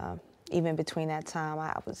things, even between that time.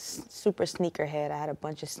 I was super sneakerhead. I had a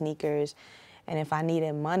bunch of sneakers, and if I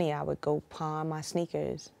needed money, I would go pawn my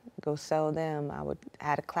sneakers, go sell them. I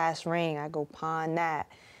had a class ring, I'd go pawn that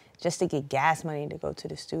just to get gas money to go to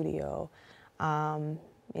the studio. And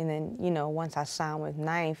then, you know, once I signed with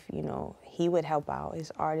Knife, you know, he would help out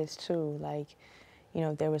his artists too. Like, you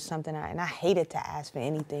know, if there was something, and I hated to ask for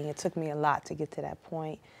anything. It took me a lot to get to that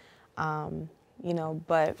point, you know,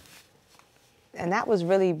 and that was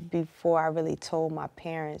really before I really told my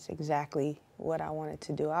parents exactly what I wanted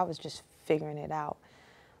to do. I was just figuring it out.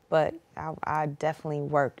 But I definitely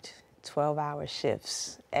worked 12-hour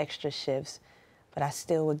shifts, extra shifts, but I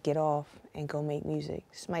still would get off and go make music.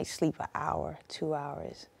 Just might sleep an hour, 2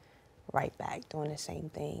 hours, right back doing the same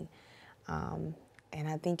thing. And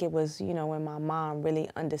I think it was, you know, when my mom really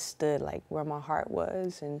understood like where my heart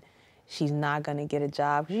was, and she's not gonna get a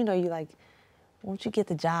job. 'Cause, you know, you like, won't you get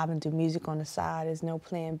the job and do music on the side? There's no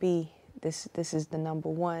plan B. This is the number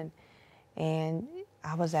one. And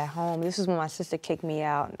I was at home. This is when my sister kicked me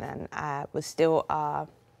out, and I was still,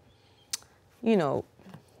 you know,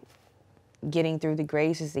 getting through the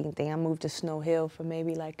Graves disease thing. I moved to Snow Hill for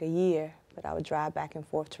maybe like a year, but I would drive back and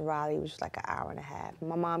forth to Raleigh, which was like an hour and a half.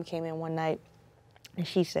 My mom came in one night, and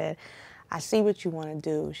she said, I see what you want to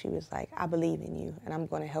do. She was like, I believe in you, and I'm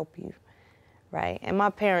going to help you, right? And my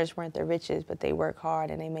parents weren't the richest, but they worked hard,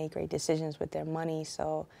 and they made great decisions with their money.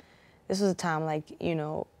 So this was a time, like, you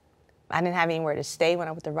know, I didn't have anywhere to stay when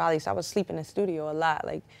I went to Raleigh, so I would sleep in the studio a lot.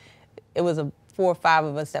 Like, it was 4 or 5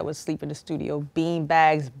 of us that would sleep in the studio. Bean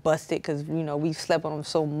bags busted because, you know, we slept on them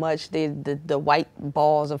so much. The white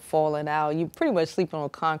balls are falling out. You pretty much sleeping on a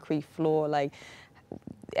concrete floor. Like,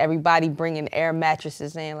 everybody bringing air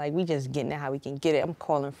mattresses in. Like, we just getting it how we can get it. I'm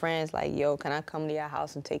calling friends like, yo, can I come to your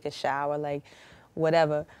house and take a shower? Like,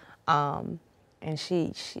 whatever. And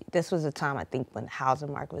this was a time, I think, when the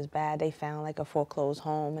housing market was bad. They found like a foreclosed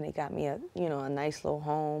home, and they got me a nice little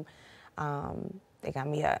home. They got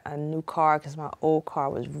me a new car because my old car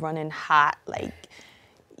was running hot, like,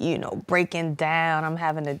 you know, breaking down. I'm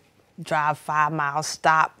having to drive 5 miles,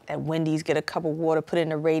 stop at Wendy's, get a cup of water, put it in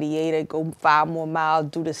the radiator, go 5 more miles,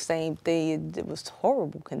 do the same thing. It was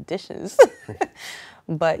horrible conditions.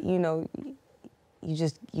 But, you know,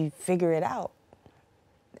 you figure it out.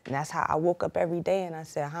 And that's how I woke up every day, and I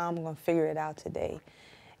said, how am I going to figure it out today?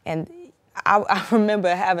 And I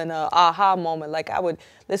remember having an aha moment. Like, I would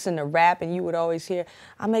listen to rap, and you would always hear,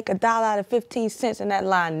 I make $1 out of 15 cents, and that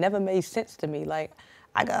line never made sense to me. Like,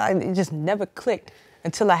 it just never clicked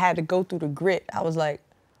until I had to go through the grit. I was like,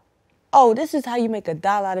 oh, this is how you make $1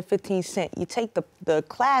 out of 15 cents. You take the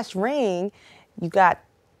class ring, you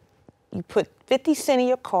put 50 cents in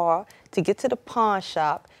your car to get to the pawn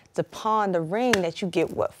shop, to pawn the ring that you get,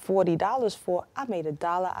 what, $40 for. I made $1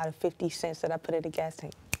 out of 50 cents that I put in the gas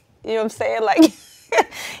tank. You know what I'm saying? Like,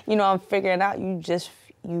 you know, I'm figuring out you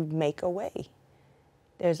make a way.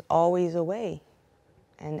 There's always a way.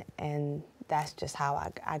 And that's just how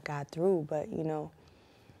I got through. But, you know,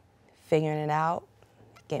 figuring it out,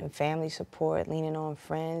 getting family support, leaning on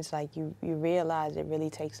friends, like you realize it really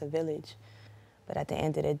takes a village. But at the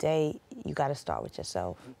end of the day, you got to start with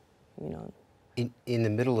yourself, you know. In the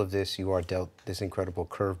middle of this, you are dealt this incredible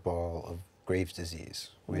curveball of Graves' disease,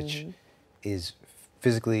 which is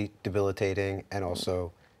physically debilitating and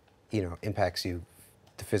also, you know, impacts you,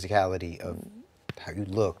 the physicality of how you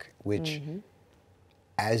look, which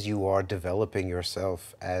as you are developing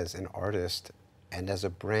yourself as an artist and as a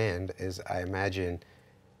brand is, I imagine,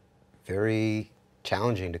 very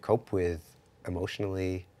challenging to cope with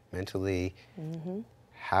emotionally mentally.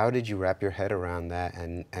 How did you wrap your head around that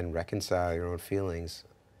and reconcile your own feelings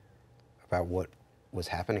about what was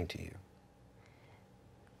happening to you?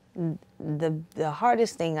 The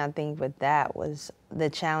hardest thing I think with that was the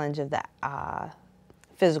challenge of the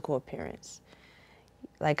physical appearance.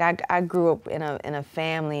 Like I grew up in a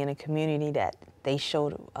family, in a community that they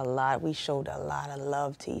showed a lot. We showed a lot of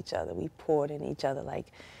love to each other. We poured in each other. Like,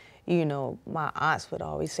 you know, my aunts would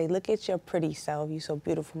always say, "Look at your pretty self. You're so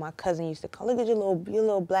beautiful." My cousin used to call, "Look at your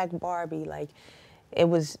little black Barbie." Like, it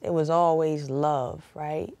was always love,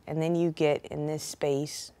 right? And then you get in this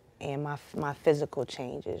space, and my physical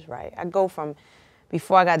changes, right? I go from,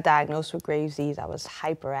 before I got diagnosed with Graves' disease, I was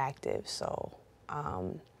hyperactive, so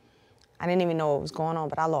I didn't even know what was going on,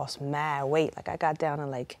 but I lost mad weight. Like, I got down to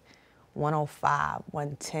like 105,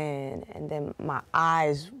 110, and then my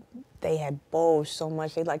eyes, they had bulged so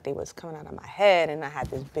much, they like they was coming out of my head, and I had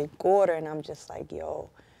this big goiter, and I'm just like, yo,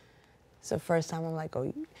 it's the first time I'm like,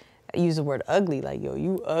 oh, I use the word ugly, like, yo,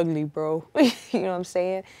 you ugly, bro. You know what I'm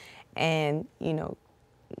saying? And, you know,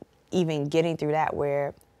 even getting through that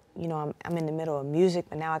where, you know, I'm in the middle of music,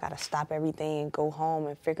 but now I got to stop everything and go home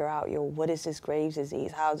and figure out, yo, what is this Graves'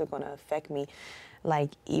 disease? How is it going to affect me?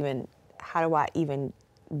 Like, even, how do I even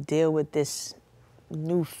deal with this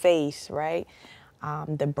new face, right?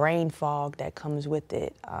 The brain fog that comes with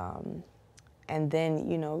it. And then,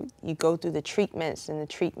 you know, you go through the treatments, and the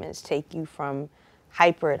treatments take you from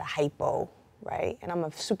hyper to hypo, right? And I'm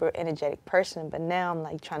a super energetic person, but now I'm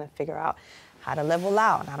like trying to figure out how to level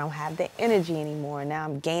out. I don't have the energy anymore. Now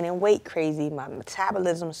I'm gaining weight crazy. My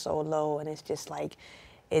metabolism's so low, and it's just like,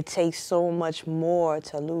 it takes so much more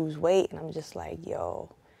to lose weight. And I'm just like, yo,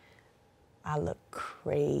 I look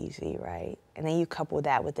crazy, right? And then you couple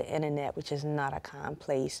that with the internet, which is not a kind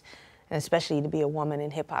place, and especially to be a woman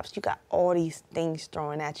in hip hop, so you got all these things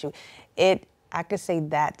thrown at you. I could say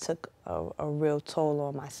that took a real toll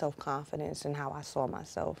on my self-confidence and how I saw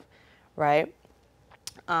myself, right?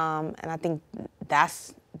 And I think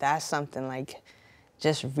that's something like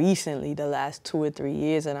just recently, the last 2 or 3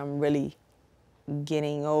 years, that I'm really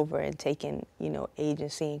getting over and taking, you know,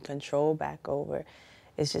 agency and control back over.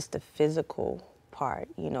 It's just the physical part,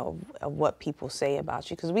 you know, of what people say about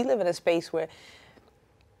you. Because we live in a space where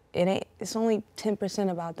it's only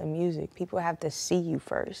 10% about the music. People have to see you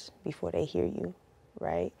first before they hear you,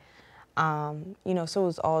 right? You know, so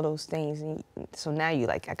it's all those things. And so now you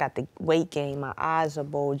like, I got the weight gain, my eyes are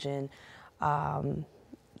bulging.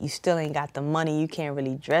 You still ain't got the money. You can't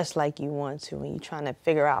really dress like you want to. And you're trying to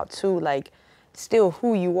figure out too, like, still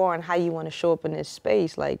who you are and how you want to show up in this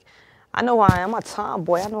space. Like, I know I am a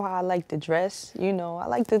tomboy. I know how I like to dress, you know.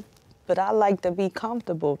 But I like to be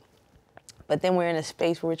comfortable. But then we're in a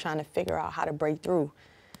space where we're trying to figure out how to break through.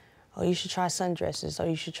 Oh, you should try sundresses. Oh,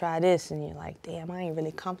 you should try this. And you're like, damn, I ain't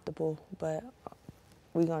really comfortable. But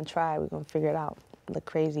we're going to try. We're going to figure it out. Look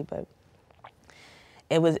crazy. But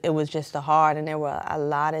it was just hard. And there were a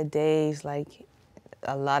lot of days, like,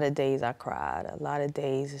 a lot of days I cried. A lot of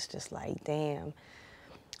days it's just like, damn.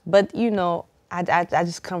 But, you know, I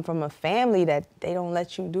just come from a family that they don't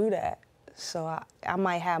let you do that. So I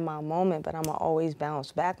might have my moment, but I'm going to always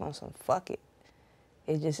bounce back on some fuck it.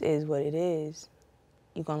 It just is what it is.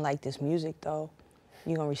 You're going to like this music, though.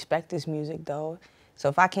 You're going to respect this music, though. So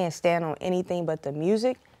if I can't stand on anything but the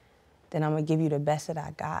music, then I'm going to give you the best that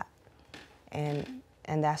I got.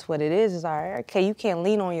 And that's what it is all right, okay, you can't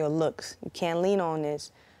lean on your looks. You can't lean on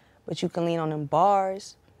this, but you can lean on them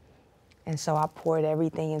bars. And so I poured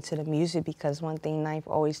everything into the music, because one thing Knife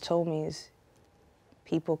always told me is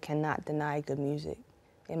people cannot deny good music.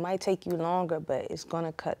 It might take you longer, but it's going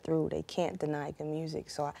to cut through. They can't deny good music.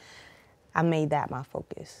 So I made that my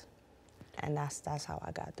focus, and that's how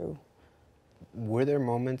I got through. Were there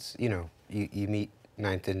moments, you know, you meet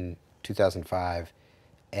Ninth in 2005,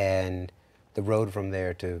 and the road from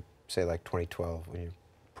there to, say, like 2012, when you're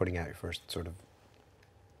putting out your first sort of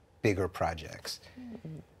bigger projects,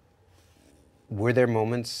 were there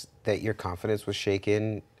moments that your confidence was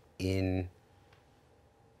shaken in,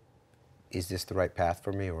 is this the right path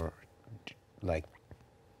for me? Or, like,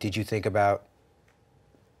 did you think about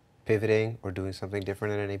pivoting or doing something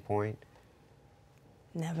different at any point?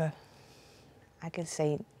 Never. I could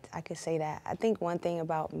say that. I think one thing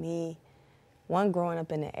about me, growing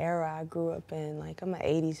up in the era I grew up in, like, I'm an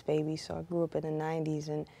 80s baby, so I grew up in the 90s,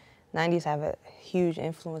 and 90s have a huge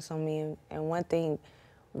influence on me. And one thing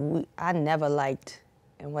I never liked,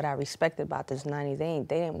 and what I respected about this 90s,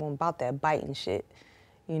 they didn't want about that biting shit.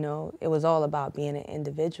 You know, it was all about being an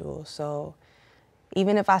individual. So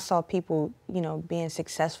even if I saw people, you know, being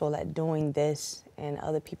successful at doing this and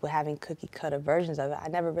other people having cookie cutter versions of it, I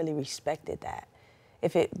never really respected that.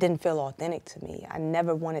 if it didn't feel authentic to me. I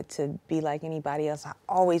never wanted to be like anybody else. I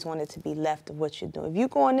always wanted to be left of what you're doing. If you're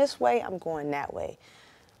going this way, I'm going that way.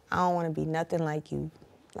 I don't want to be nothing like you.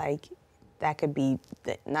 Like, that could be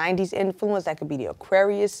the 90s influence, that could be the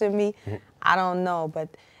Aquarius in me. I don't know, but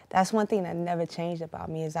that's one thing that never changed about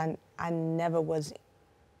me is I never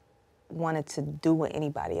wanted to do what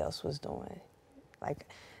anybody else was doing. Like,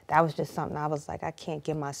 that was just something I was like, I can't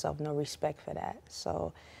give myself no respect for that.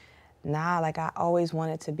 So, like, I always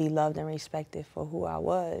wanted to be loved and respected for who I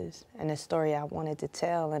was and the story I wanted to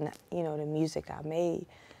tell and, you know, the music I made.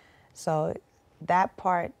 So that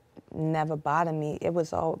part never bothered me. It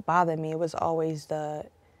was always the,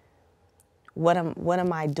 what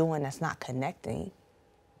am I doing that's not connecting?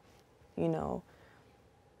 You know,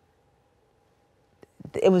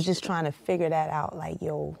 it was just trying to figure that out. Like,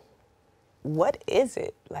 yo, what is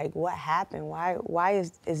it? Like, what happened? Why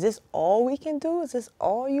is this all we can do? Is this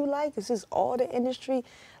all you like? Is this all the industry?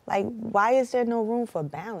 Like, why is there no room for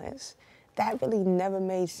balance? That really never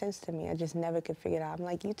made sense to me. I just never could figure it out. I'm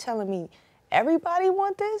like, you telling me everybody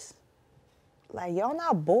want this? Like, y'all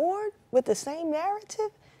not bored with the same narrative?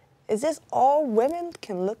 Is this all women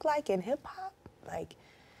can look like in hip hop? Like,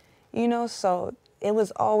 you know, so it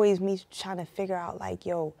was always me trying to figure out, like,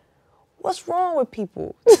 yo, what's wrong with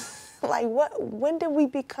people? Like, when did we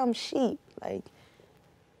become sheep? Like,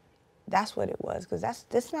 that's what it was, because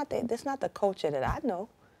that's not the culture that I know.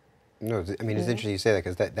 No, I mean, it's interesting you say that,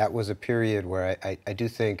 because that was a period where I do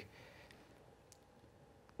think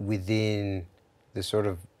within the sort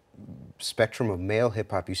of spectrum of male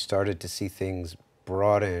hip-hop, you started to see things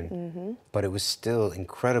broaden, but it was still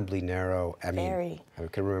incredibly narrow. I mean, I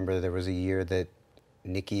can remember there was a year that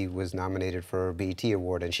Nicki was nominated for a BET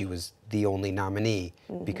Award, and she was the only nominee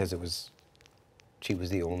because she was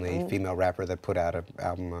the only female rapper that put out an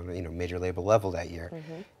album on a major label level that year.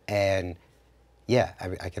 And yeah,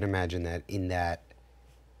 I can imagine that in that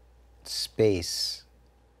space,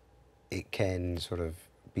 it can sort of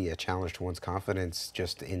be a challenge to one's confidence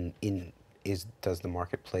just does the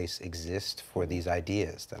marketplace exist for these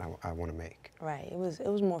ideas that I want to make? Right. It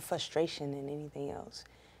was more frustration than anything else.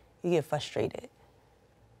 You get frustrated.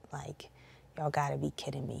 Like, y'all gotta be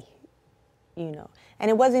kidding me, you know. And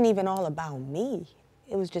it wasn't even all about me.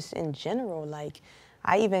 It was just in general. Like,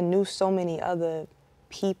 I even knew so many other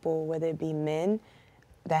people, whether it be men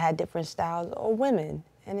that had different styles or women.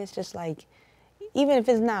 And it's just like, even if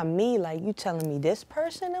it's not me, like, you telling me this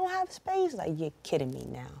person don't have space? Like, you're kidding me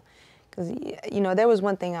now. Because, you know, there was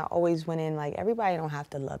one thing I always went in, like, everybody don't have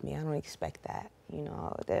to love me. I don't expect that. You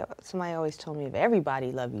know, somebody always told me, if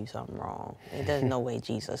everybody love you, something wrong. There's no way,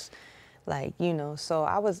 Jesus. Like, you know, so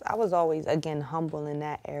I was always, again, humble in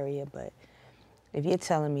that area. But if you're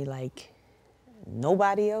telling me, like,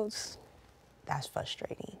 nobody else, that's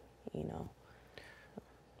frustrating, you know.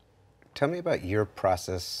 Tell me about your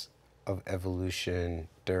process of evolution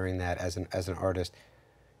during that as an artist.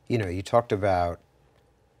 You know, you talked about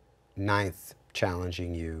Ninth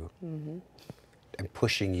challenging you and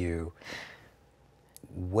pushing you.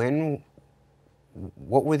 What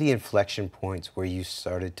were the inflection points where you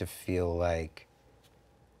started to feel like,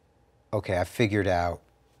 okay, I figured out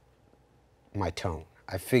my tone.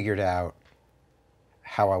 I figured out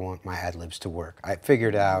how I want my ad-libs to work. I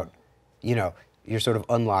figured out, you know, you're sort of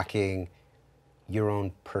unlocking your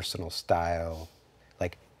own personal style.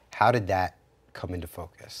 Like, how did that come into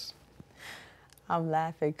focus? I'm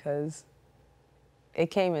laughing because it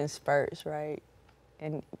came in spurts, right?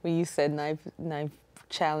 And when you said Knife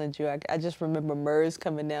challenge you, I just remember Murs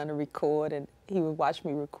coming down to record, and he would watch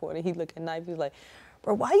me record, and he'd look at Knife, he's like,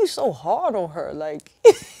 bro, why are you so hard on her? Like,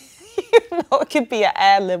 you know, it could be an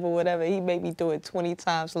ad-lib or whatever. He made me do it 20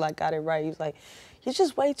 times till I got it right. He was like, you're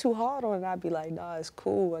just way too hard on it. I'd be like, nah, it's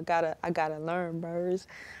cool. I gotta learn, Murs.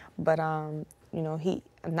 But you know,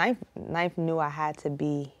 Knife knew I had to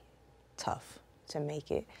be tough to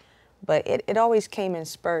make it. But it always came in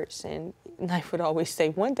spurts, and Knife would always say,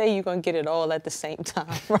 one day you're gonna get it all at the same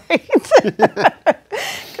time, right? Because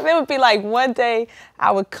it would be like one day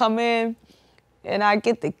I would come in and I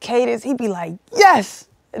get the cadence, he'd be like, yes!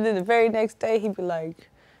 And then the very next day he'd be like,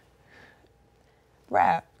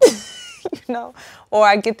 rap. You know, or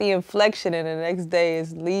I get the inflection and the next day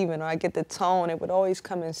is leaving, or I get the tone. It would always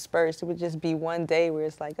come in spurts. It would just be one day where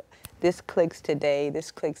it's like, this clicks today,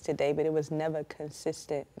 but it was never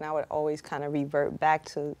consistent. And I would always kind of revert back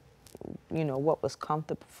to, you know, what was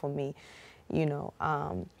comfortable for me, you know.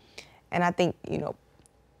 And I think, you know,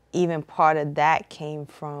 even part of that came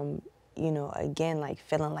from, you know, again, like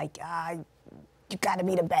feeling like, you gotta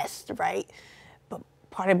be the best, right?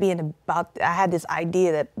 part of being about, I had this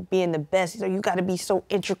idea that being the best, you got to be so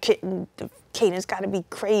intricate and the cadence got to be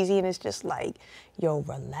crazy. And it's just like, yo,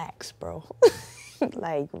 relax, bro.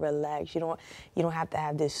 Like, relax. You don't have to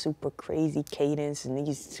have this super crazy cadence and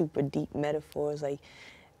these super deep metaphors. Like,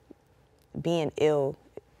 being ill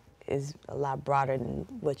is a lot broader than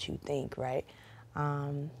what you think, right?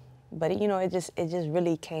 But it just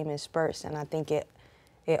really came in spurts, and I think it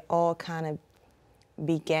all kind of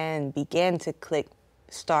began to click,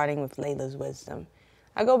 starting with Layla's Wisdom.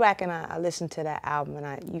 I go back and I listen to that album,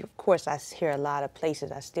 and of course I hear a lot of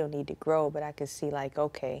places I still need to grow, but I can see like,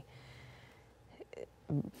 okay,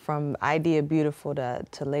 from Idea Beautiful to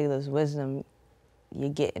Layla's Wisdom, you're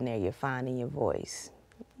getting there, you're finding your voice.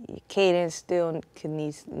 Your cadence still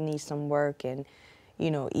need some work, and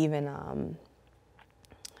even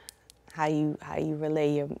how you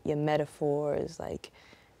relay your metaphors, like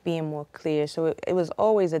being more clear. So it was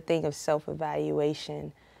always a thing of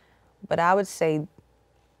self-evaluation, but I would say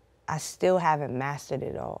I still haven't mastered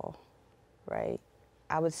it all, right?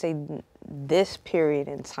 I would say this period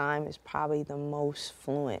in time is probably the most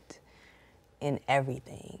fluent in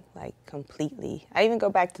everything, like completely. I even go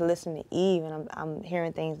back to listen to Eve, and I'm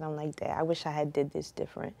hearing things, and I'm like, "Dad, I wish I had did this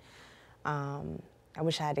different. I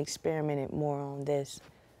wish I had experimented more on this."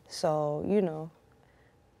 So,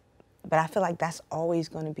 but I feel like that's always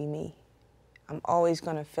going to be me. I'm always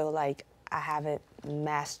going to feel like I haven't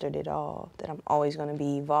mastered it all, that I'm always going to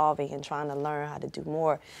be evolving and trying to learn how to do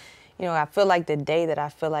more. I feel like the day that I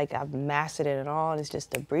feel like I've mastered it all, it's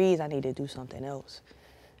just a breeze, I need to do something else.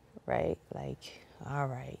 Right? Like, all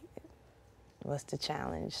right, what's the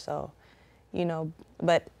challenge? So,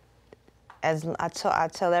 but as I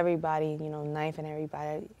tell everybody, Knife and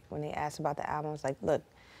everybody, when they ask about the album, it's like, look,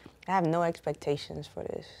 I have no expectations for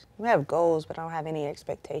this. I have goals, but I don't have any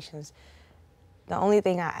expectations. The only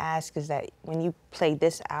thing I ask is that when you play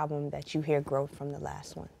this album, that you hear growth from the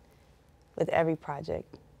last one. With every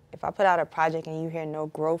project. If I put out a project and you hear no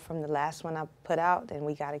growth from the last one I put out, then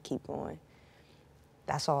we got to keep going.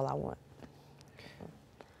 That's all I want.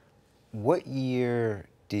 What year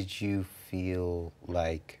did you feel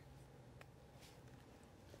like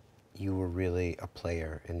you were really a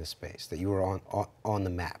player in the space, that you were on the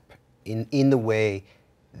map, in the way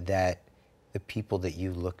that the people that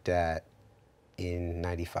you looked at in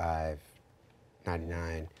 95,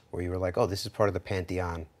 99, where you were like, oh, this is part of the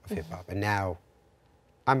pantheon of hip hop, and now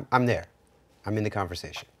I'm there, I'm in the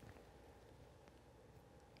conversation?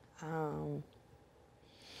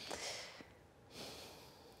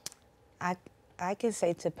 I can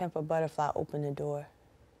say To Pimp a Butterfly opened the door.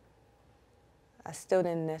 I still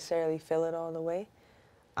didn't necessarily feel it all the way,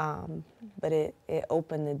 but it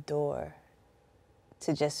opened the door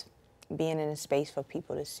to just being in a space for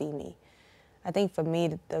people to see me. I think for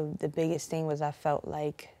me, the biggest thing was I felt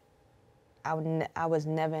like I was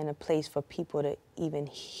never in a place for people to even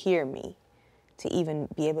hear me, to even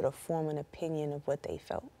be able to form an opinion of what they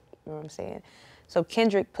felt. You know what I'm saying? So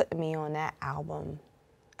Kendrick putting me on that album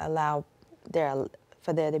allowed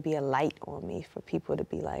for there to be a light on me, for people to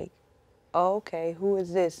be like, oh, okay, who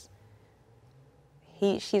is this?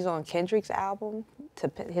 She's on Kendrick's album,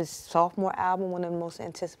 his sophomore album, one of the most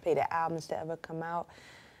anticipated albums to ever come out.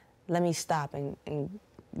 Let me stop and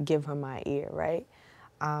give her my ear, right?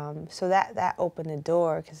 So that opened the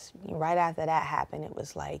door, because right after that happened, it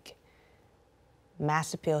was like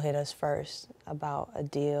Mass Appeal hit us first about a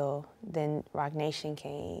deal. Then Roc Nation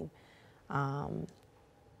came.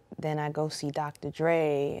 Then I go see Dr.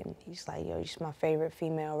 Dre, and he's like, yo, she's my favorite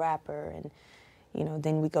female rapper. And,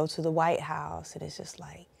 then we go to the White House, and it's just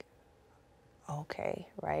like, okay,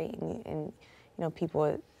 right? And people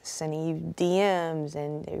are sending you DMs,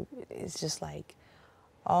 and it's just like,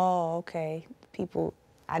 oh, okay. People,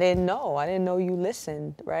 I didn't know you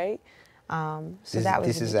listened, right? So that was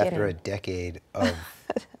this the is beginning. after a decade of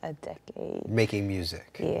A decade. making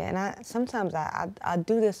music. Yeah, and sometimes I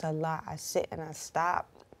do this a lot. I sit and I stop,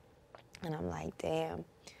 and I'm like, damn,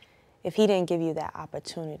 if he didn't give you that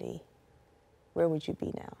opportunity, where would you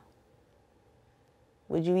be now?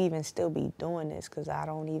 Would you even still be doing this? Because I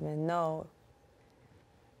don't even know.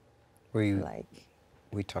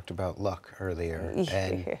 We talked about luck earlier, Yeah.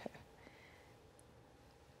 and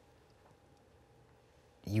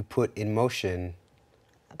you put in motion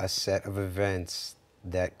a set of events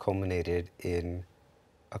that culminated in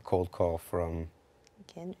a cold call from...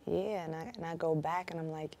 Yeah, and I go back and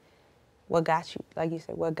I'm like, what got you? Like you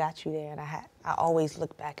said, what got you there? And I always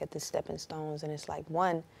look back at the stepping stones, and it's like,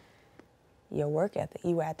 one, your work ethic.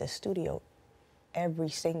 You were at the studio every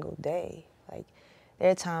single day. Like, there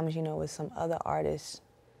are times, with some other artists,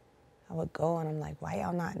 I would go and I'm like, why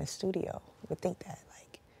y'all not in the studio? I would think that,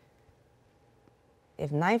 like,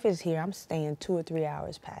 if Knife is here, I'm staying 2 or 3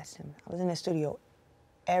 hours past him. I was in the studio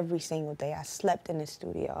every single day. I slept in the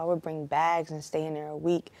studio. I would bring bags and stay in there a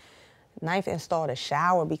week. Knife installed a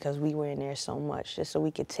shower because we were in there so much, just so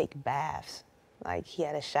we could take baths. Like, he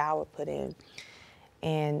had a shower put in.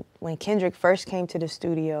 And when Kendrick first came to the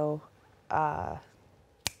studio, I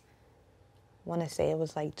want to say it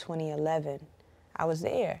was like 2011, I was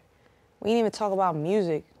there. We didn't even talk about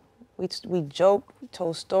music. We joked,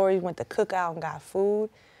 told stories, went to cookout and got food.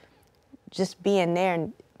 Just being there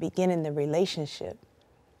and beginning the relationship,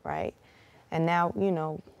 right? And now, you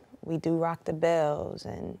know, we do Rock the Bells,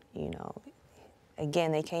 and, you know,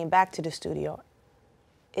 again, they came back to the studio.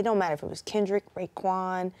 It don't matter if it was Kendrick,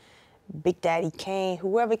 Raekwon, Big Daddy Kane,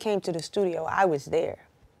 whoever came to the studio, I was there,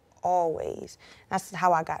 always. That's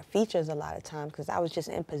how I got features a lot of times, because I was just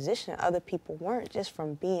in position. Other people weren't, just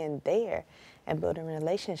from being there and building a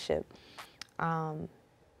relationship. And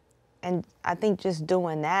I think just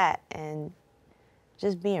doing that and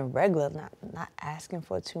just being regular, not asking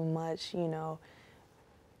for too much, you know,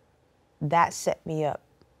 that set me up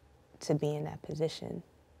to be in that position.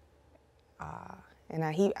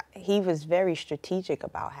 And he was very strategic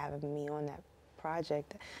about having me on that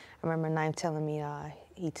project. I remember Knife telling me,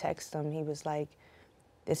 he texted him, he was like,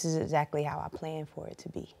 this is exactly how I planned for it to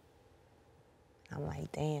be. I'm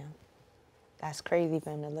like, damn, that's crazy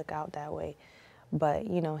for him to look out that way. But,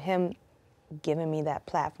 you know, him giving me that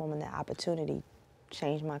platform and that opportunity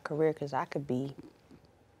changed my career, because I could be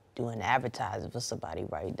doing advertising for somebody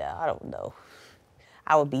right now. I don't know.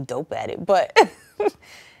 I would be dope at it, but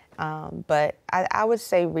but I would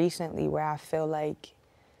say recently where I feel like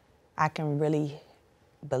I can really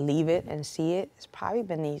believe it and see it, it's probably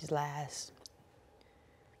been these last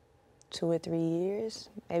 2 or 3 years,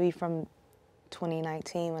 maybe from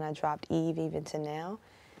 2019 when I dropped Eve even to now.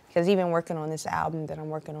 Because even working on this album that I'm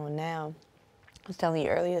working on now, I was telling you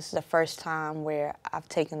earlier, this is the first time where I've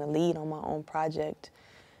taken the lead on my own project.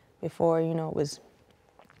 Before, you know, it was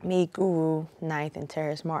me, Guru, Knife, and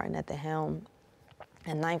Terrace Martin at the helm.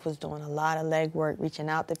 And Knife was doing a lot of legwork, reaching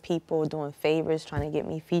out to people, doing favors, trying to get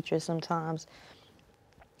me features sometimes.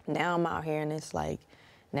 Now I'm out here and it's like,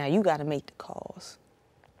 now you got to make the calls.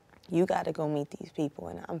 You got to go meet these people.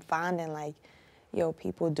 And I'm finding like, yo,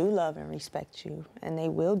 people do love and respect you, and they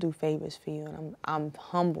will do favors for you. And I'm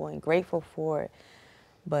humble and grateful for it.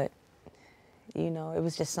 But, you know, it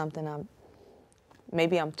was just something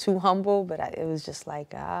maybe I'm too humble, but it was just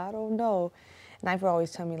like, I don't know. And Knife would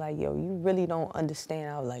always tell me like, yo, you really don't understand.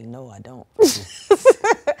 I was like, no, I don't.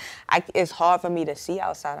 It's hard for me to see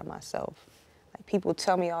outside of myself. Like, people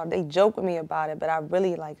tell me they joke with me about it, but I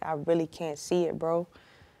really can't see it, bro.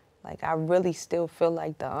 Like, I really still feel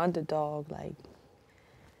like the underdog, like,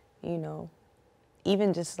 you know,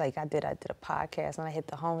 even just like I did a podcast and I hit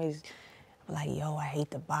the homies, I'm like, yo, I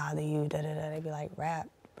hate to bother you, da-da-da. They be like, rap,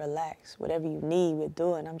 relax, whatever you need, we're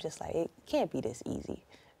doing. I'm just like, it can't be this easy.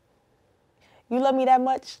 You love me that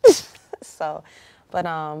much? So, but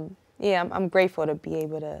yeah, I'm grateful to be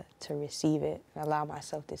able to receive it and allow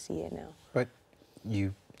myself to see it now. But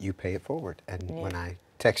you pay it forward. And when I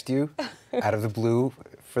text you out of the blue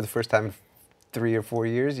for the first time in 3 or 4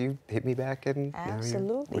 years, you hit me back and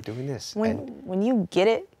absolutely, we're doing this. When you get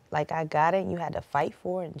it, like I got it, you had to fight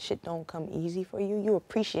for it, and shit don't come easy for you, you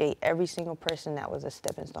appreciate every single person that was a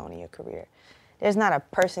stepping stone in your career. There's not a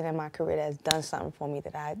person in my career that's done something for me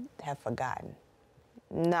that I have forgotten.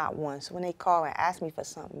 Not once. When they call and ask me for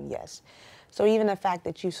something, yes. So even the fact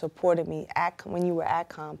that you supported me when you were at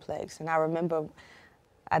Complex, and I remember,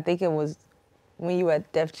 I think it was when you were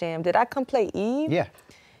at Def Jam, did I come play Eve? Yeah.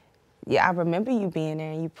 Yeah, I remember you being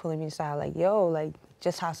there and you pulling me aside like, yo, like,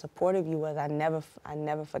 just how supportive you was. I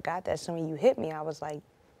never forgot that. So when you hit me, I was like,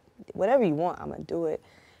 whatever you want, I'm going to do it,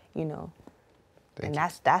 you know. Thank you.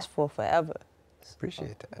 That's for forever.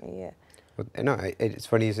 Appreciate that. Yeah. Well, no, it's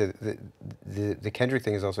funny you said the Kendrick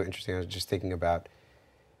thing is also interesting. I was just thinking about,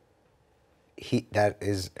 that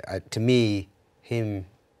is, to me, him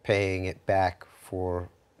paying it back for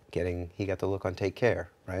he got the look on Take Care,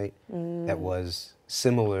 right? That was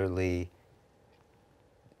similarly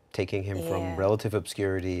taking him from relative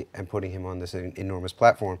obscurity and putting him on this enormous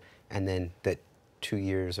platform, and then that 2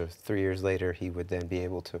 years or 3 years later, he would then be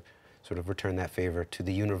able to sort of return that favor to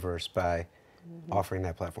the universe by offering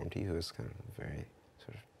that platform to you. Is kind of a very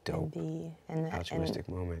sort of dope, altruistic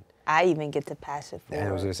moment. I even get to pass it forward. And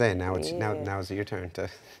I was going to say, now it's your turn to.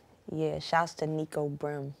 Yeah, shouts to Nico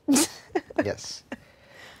Brim. Yes.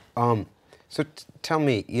 So tell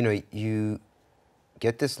me, you know, you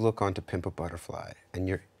get this look onto Pimp a Butterfly,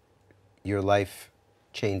 and your life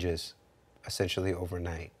changes essentially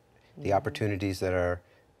overnight. The opportunities that are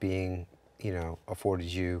being, afforded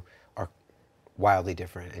you are wildly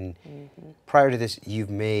different. And prior to this, you've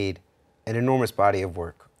made an enormous body of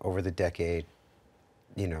work over the decade,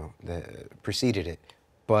 that preceded it.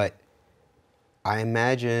 But I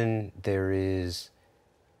imagine there is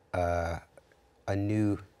a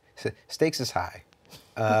new, stakes is high.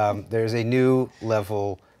 There's a new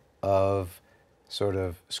level of sort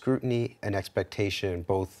of scrutiny and expectation,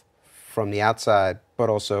 both from the outside, but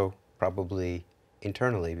also probably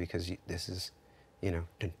internally, because this is, dun,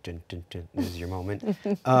 dun, dun, dun, this is your moment.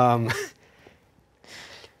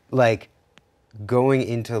 Like, going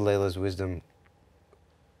into Layla's Wisdom,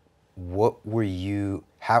 what were you,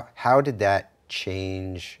 how did that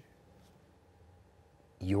change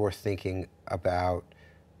your thinking about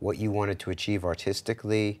what you wanted to achieve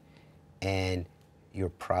artistically and your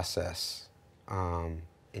process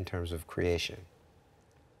in terms of creation?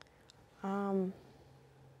 I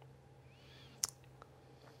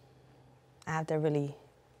have to really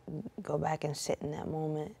go back and sit in that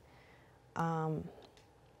moment.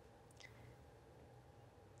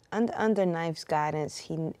 Under Knife's guidance,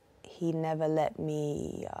 he never let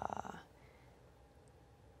me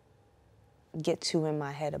get too in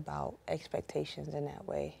my head about expectations in that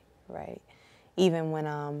way, right? Even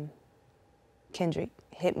when Kendrick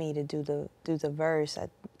hit me to do the verse, I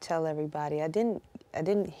tell everybody I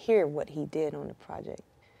didn't hear what he did on the project.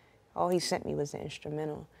 All he sent me was the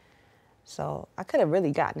instrumental. So I could have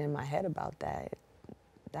really gotten in my head about that.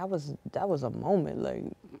 That was a moment, like,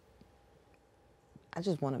 I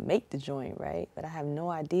just want to make the joint, right? But I have no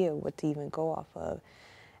idea what to even go off of.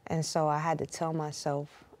 And so I had to tell myself,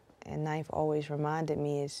 and Knife always reminded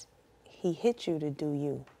me, is he hit you to do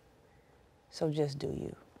you. So just do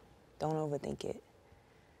you. Don't overthink it.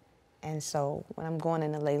 And so when I'm going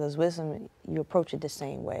into Layla's Wisdom, you approach it the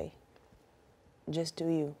same way. Just do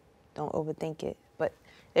you. Don't overthink it. But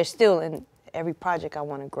there's still, in every project, I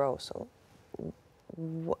want to grow. So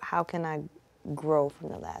how can I grow from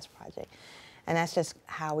the last project? And that's just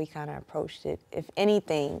how we kind of approached it. If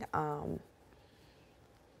anything,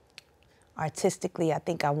 artistically, I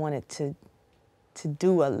think I wanted to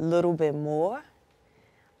do a little bit more.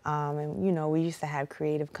 And, we used to have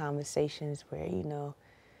creative conversations where,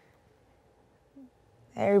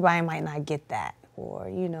 everybody might not get that. Or,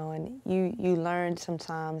 and you learn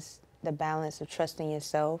sometimes the balance of trusting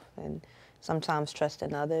yourself and sometimes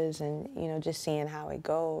trusting others and, just seeing how it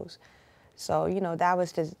goes. So, that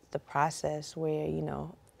was just the process where,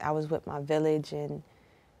 I was with my village and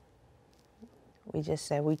we just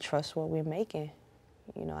said we trust what we're making.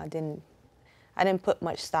 I didn't put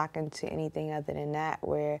much stock into anything other than that,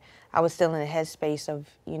 where I was still in the headspace of,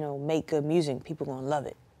 make good music, people gonna love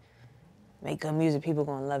it. Make good music, people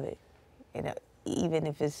gonna love it. Even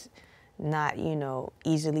if it's not,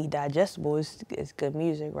 easily digestible, it's good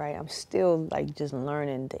music, right? I'm still like just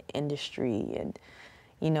learning the industry and,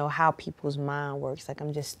 how people's mind works. Like,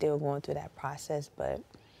 I'm just still going through that process, but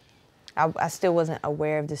I still wasn't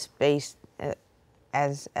aware of the space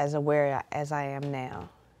as aware as I am now.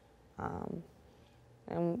 And,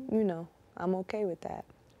 I'm okay with that.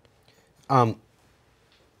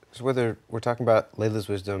 So whether we're talking about Layla's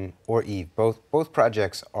Wisdom or Eve, both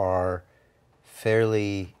projects are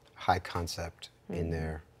fairly high concept in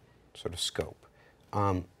their sort of scope.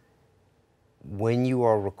 When you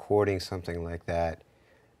are recording something like that,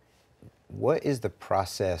 what is the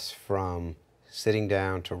process from sitting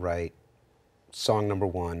down to write song number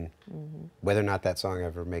one, whether or not that song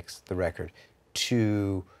ever makes the record,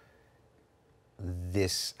 to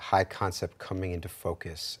this high concept coming into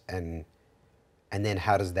focus, and then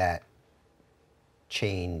how does that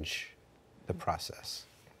change the process?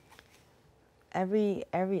 Every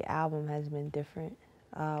album has been different.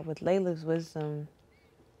 With Layla's Wisdom,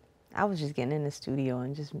 I was just getting in the studio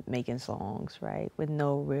and just making songs, right, with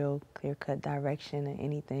no real clear-cut direction or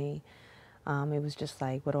anything. It was just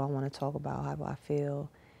like, what do I want to talk about? How do I feel?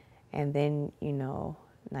 And then,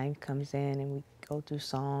 Knife comes in and we go through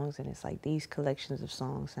songs, and it's like these collections of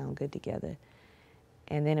songs sound good together.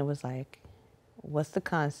 And then it was like, what's the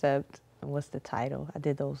concept and what's the title? I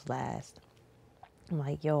did those last. I'm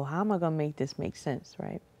like, yo, how am I going to make this make sense,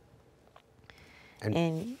 right?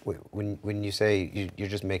 And when you say you're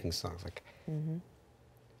just making songs, like,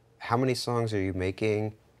 how many songs are you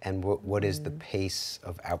making, and what is the pace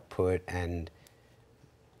of output, and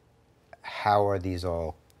how are these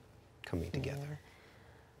all coming together?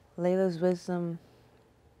 Layla's Wisdom,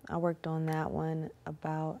 I worked on that one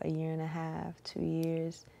about 1.5 years, 2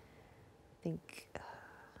 years. I think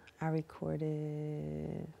I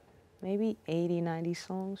recorded maybe 80, 90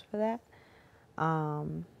 songs for that.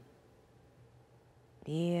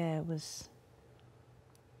 yeah, it was,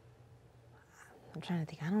 I'm trying to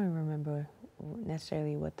think, I don't even remember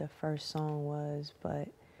necessarily what the first song was, but,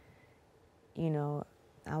 you know,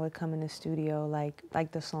 I would come in the studio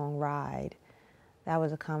like the song Ride. That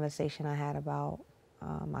was a conversation I had about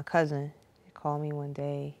my cousin. He called me one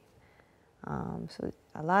day. So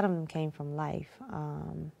a lot of them came from life.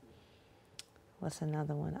 What's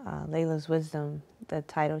another one? Layla's Wisdom, the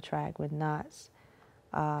title track with Knots.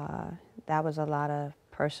 That was a lot of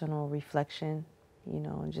personal reflection, you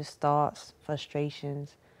know, and just thoughts,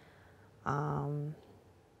 frustrations.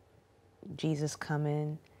 Jesus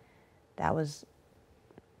Coming. That was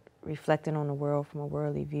reflecting on the world from a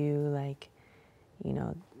worldly view. Like, you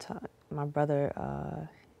know, my brother,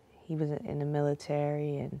 he was in the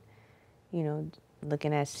military, and, you know,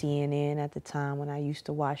 looking at CNN at the time when I used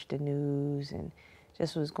to watch the news and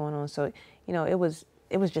just what was going on. So, you know, it was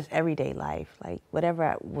just everyday life. Like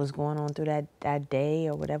whatever was going on through that day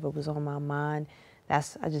or whatever was on my mind,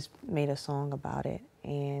 I just made a song about it.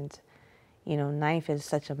 And, you know, Ninth is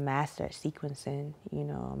such a master at sequencing. You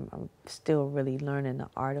know, I'm still really learning the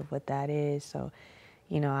art of what that is. So,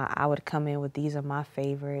 you know, I would come in with, these are my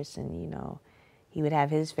favorites, and, you know, he would have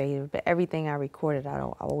his favorite, but everything I recorded, I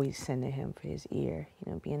always send to him for his ear,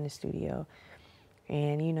 you know, be in the studio.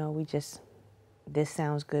 And, you know, this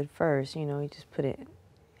sounds good first, you know, we just put it,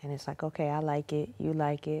 and it's like, okay, I like it, you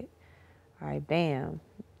like it, all right, bam.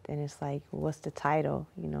 Then it's like, what's the title,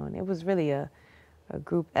 you know? And it was really a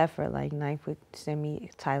group effort. Like, Knife would send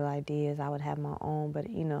me title ideas, I would have my own, but,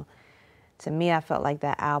 you know, to me, I felt like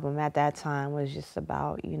that album at that time was just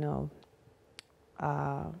about, you know,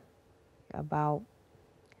 about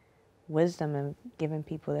wisdom and giving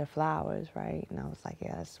people their flowers, right? And I was like,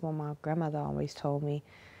 yeah, that's what my grandmother always told me.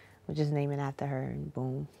 We'll just name it after her, and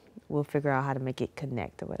boom, we'll figure out how to make it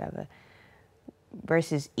connect or whatever.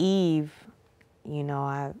 Versus Eve, you know,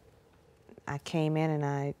 I came in and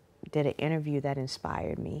I did an interview that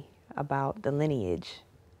inspired me about the lineage,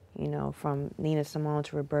 you know, from Nina Simone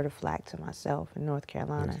to Roberta Flack to myself in North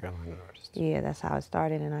Carolina. North Carolina artist. Yeah, that's how it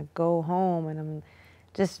started. And I go home and I'm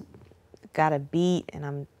just got a beat,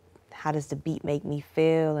 and how does the beat make me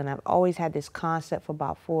feel? And I've always had this concept for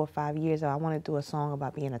about 4 or 5 years. I want to do a song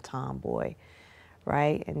about being a tomboy,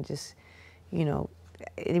 right? And just, you know,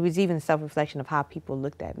 it was even self-reflection of how people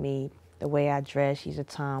looked at me, the way I dress. She's a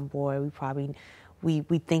tomboy. We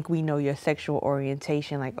think we know your sexual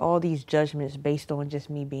orientation, like all these judgments based on just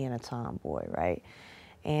me being a tomboy, right?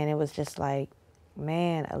 And it was just like,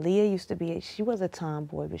 man, Aaliyah she was a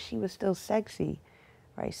tomboy, but she was still sexy,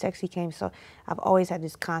 right? Sexy came. So I've always had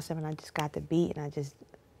this concept, and I just got the beat, and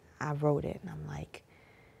I wrote it, and I'm like,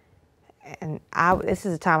 this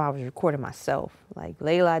is the time I was recording myself. Like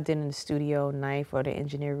Layla, I did in the studio, Knife or the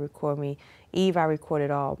engineer record me. Eve, I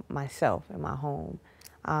recorded all myself in my home.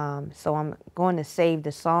 So I'm going to save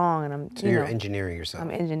the song, and So you're engineering yourself.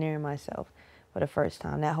 I'm engineering myself for the first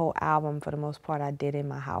time. That whole album, for the most part, I did in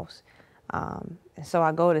my house. And so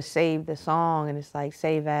I go to save the song, and it's like,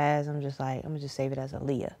 save as. I'm just like, I'm gonna just save it as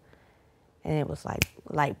Aaliyah. And it was like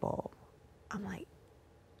light bulb. I'm like,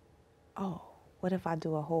 oh, what if I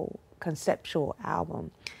do a whole conceptual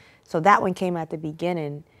album? So that one came at the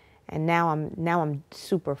beginning, and now I'm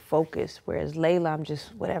super focused. Whereas Layla, I'm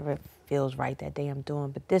just whatever feels right that day I'm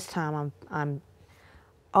doing. But this time I'm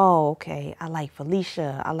oh, okay, I like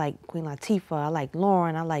Felicia, I like Queen Latifah, I like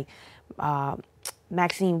Lauren, I like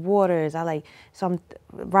Maxine Waters, so I'm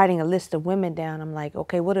writing a list of women down. I'm like,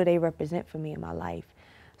 okay, what do they represent for me in my life?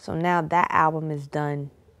 So now that album is done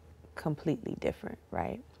completely different,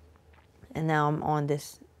 right? And now I'm on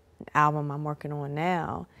this album I'm working on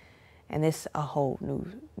now, and it's a whole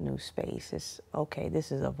new space. It's, okay,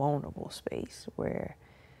 this is a vulnerable space where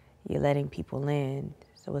you're letting people in.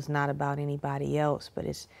 So it's not about anybody else, but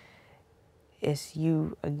it's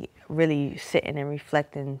you really sitting and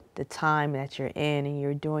reflecting the time that you're in, and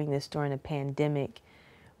you're doing this during a pandemic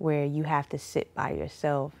where you have to sit by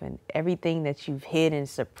yourself, and everything that you've hid and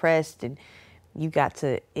suppressed and you got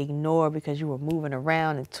to ignore because you were moving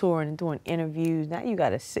around and touring and doing interviews. Now you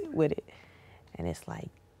got to sit with it. And it's like,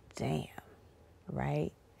 damn,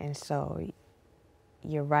 right? And so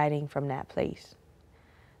you're writing from that place.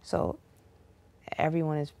 So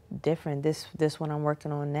everyone is different. This one I'm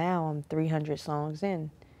working on now, I'm 300 songs in.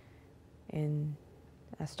 And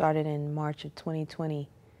I started in March of 2020.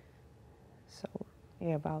 So,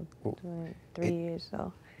 yeah, about 3 years.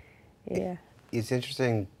 So, yeah. It's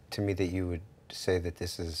interesting to me that you would say that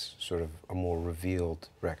this is sort of a more revealed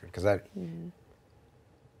record, because I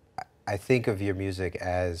think of your music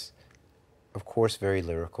as, of course, very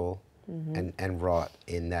lyrical and wrought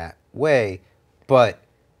in that way, but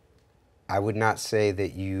I would not say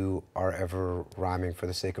that you are ever rhyming for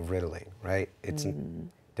the sake of riddling, right? It's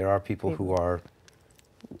there are people who are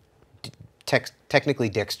technically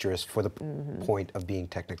dexterous for the point of being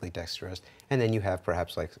technically dexterous, and then you have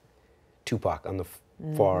perhaps like Tupac on the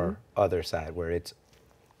far other side, where it's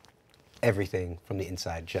everything from the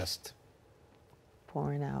inside just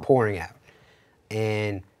pouring out.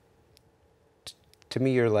 And to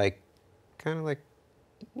me, you're like kind of like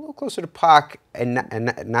a little closer to Pac,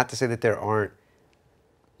 and not to say that there aren't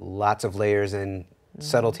lots of layers and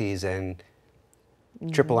subtleties and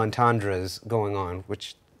triple entendres going on,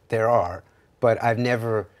 which there are, but I've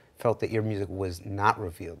never felt that your music was not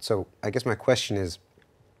revealed. So I guess my question is,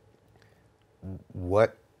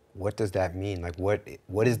 what does that mean? Like,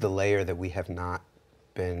 what is the layer that we have not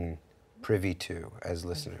been privy to as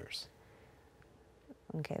listeners?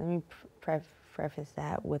 Okay, let me preface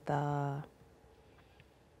that with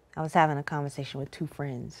I was having a conversation with two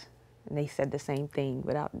friends, and they said the same thing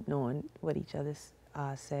without knowing what each other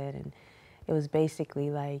said, and it was basically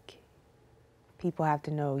like, people have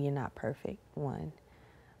to know you're not perfect, one.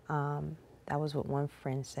 That was what one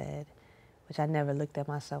friend said, which I never looked at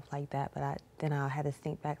myself like that, but then I had to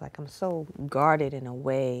think back, like, I'm so guarded in a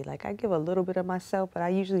way. Like, I give a little bit of myself, but I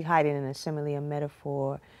usually hide it in a simile, a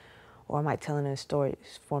metaphor, or I might tell in a story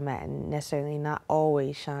format and necessarily not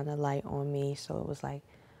always shine a light on me. So it was like,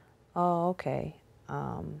 oh, okay.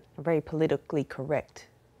 Very politically correct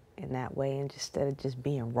in that way, and instead of just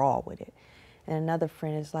being raw with it. And another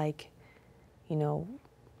friend is like, you know,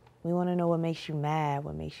 we want to know what makes you mad,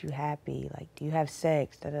 what makes you happy. Like, do you have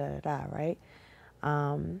sex, da-da-da-da, right?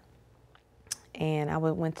 And I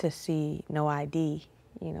went to see No ID,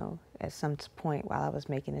 you know, at some point while I was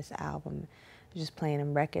making this album, just playing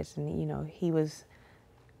him records. And, you know, he was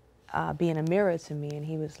being a mirror to me, and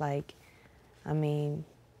he was like, I mean,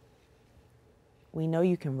 we know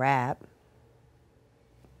you can rap,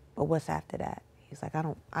 but what's after that? He's like, I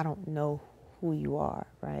don't know who you are,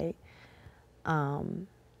 right?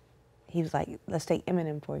 He was like, let's take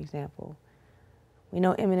Eminem, for example. We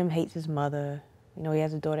know Eminem hates his mother. We know he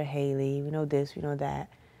has a daughter, Haley. We know this, we know that.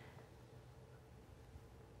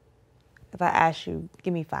 If I ask you,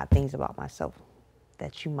 give me 5 things about myself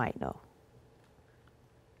that you might know.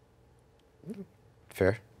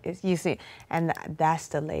 Fair. You see, and that's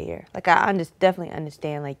the layer. Like, I definitely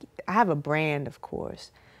understand, like, I have a brand, of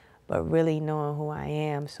course, but really knowing who I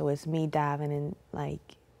am, so it's me diving in, like,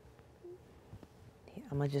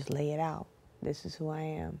 I'm gonna just lay it out. This is who I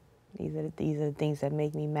am. These are the things that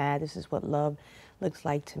make me mad. This is what love looks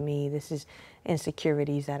like to me. This is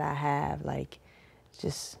insecurities that I have. Like,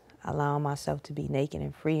 just allowing myself to be naked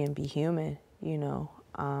and free and be human, you know,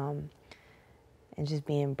 and just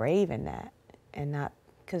being brave in that, and not,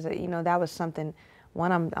 because, you know, that was something.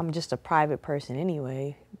 One, I'm just a private person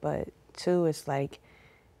anyway, but 2, it's like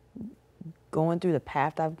going through the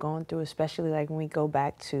path I've gone through, especially like when we go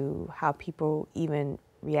back to how people even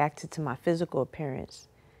reacted to my physical appearance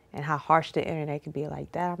and how harsh the internet could be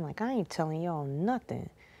like that. I'm like, I ain't telling y'all nothing,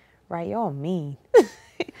 right? Y'all mean.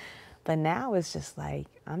 But now it's just like,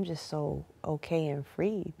 I'm just so okay and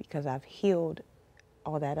free because I've healed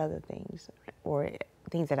all that other things, or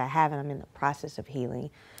things that I haven't. I'm in the process of healing.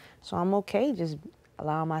 So I'm okay just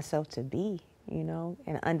allowing myself to be, you know,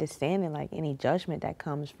 and understanding, like, any judgment that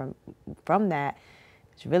comes from that,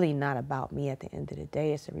 it's really not about me at the end of the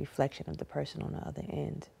day. It's a reflection of the person on the other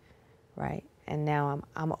end, right? And now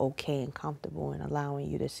I'm okay and comfortable in allowing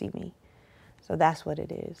you to see me. So that's what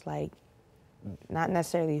it is. Like, not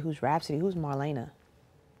necessarily who's Rapsody, who's Marlena,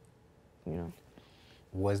 you know.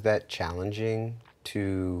 Was that challenging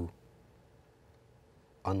to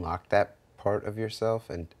unlock that part of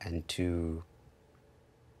yourself and to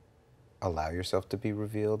allow yourself to be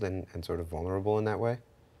revealed and sort of vulnerable in that way?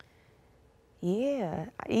 Yeah,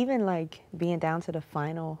 even like being down to the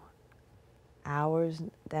final hours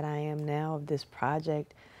that I am now of this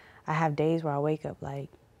project, I have days where I wake up like,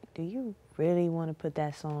 do you really want to put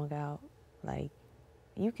that song out? Like,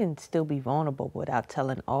 you can still be vulnerable without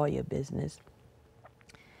telling all your business.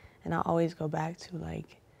 And I always go back to,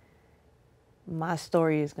 like, my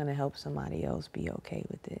story is going to help somebody else be okay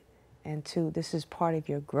with it. And 2, this is part of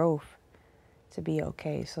your growth to be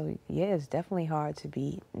okay. So yeah, it's definitely hard to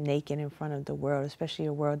be naked in front of the world, especially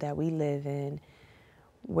a world that we live in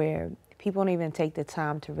where people don't even take the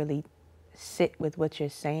time to really sit with what you're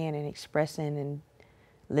saying and expressing and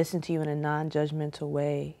listen to you in a non-judgmental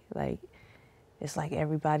way. Like, it's like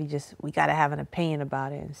everybody just, we got to have an opinion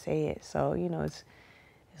about it and say it. So, you know, it's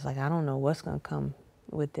like, I don't know what's going to come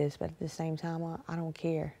with this, but at the same time, I don't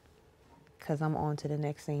care, because I'm on to the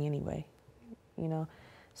next thing anyway, you know?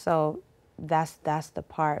 So that's the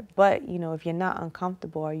part. But, you know, if you're not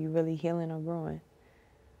uncomfortable, are you really healing or growing?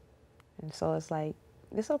 And so it's like,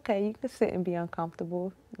 it's okay. You can sit and be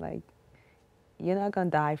uncomfortable. Like, you're not going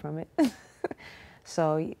to die from it.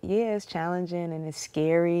 So, yeah, it's challenging and it's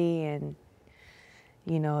scary. And,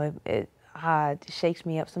 you know, it shakes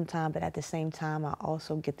me up sometimes. But at the same time, I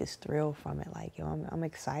also get this thrill from it. Like, yo, I'm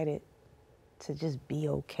excited to just be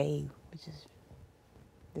okay. Which is,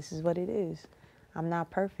 this is what it is. I'm not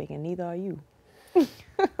perfect, and neither are you.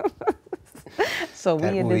 So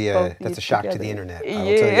we in this boat. That's a shock together. to the internet. I Yeah.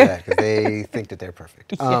 will tell you that, because they think that they're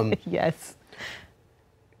perfect. Yes.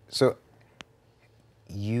 So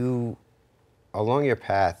you, along your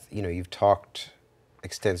path, you know, you've talked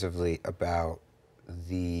extensively about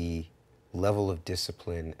the level of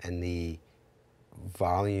discipline and the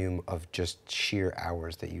volume of just sheer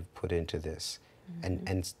hours that you've put into this,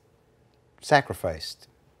 and sacrificed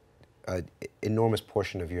an enormous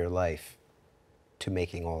portion of your life to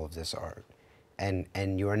making all of this art.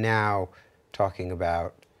 And you are now talking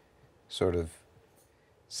about sort of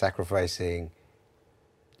sacrificing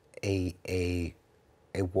a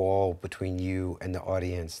wall between you and the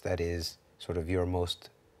audience that is sort of your most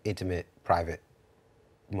intimate, private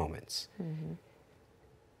moments.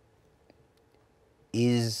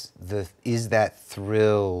 Is that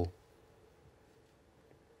thrill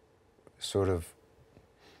sort of,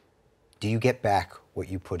 do you get back what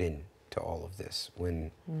you put in to all of this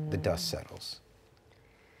when the dust settles?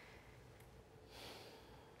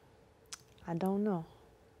 I don't know.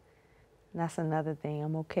 That's another thing.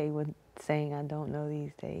 I'm okay with saying I don't know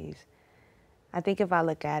these days. I think if I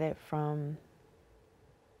look at it from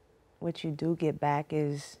what you do get back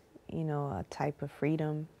is, you know, a type of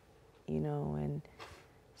freedom, you know, and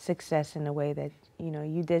success in a way that, you know,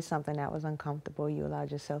 you did something that was uncomfortable. You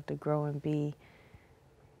allowed yourself to grow and be.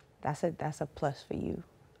 That's a plus for you.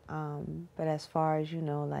 But as far as, you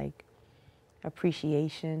know, like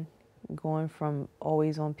appreciation, going from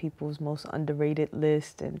always on people's most underrated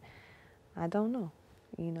list, and I don't know,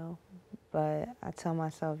 you know, but I tell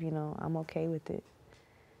myself, you know, I'm okay with it.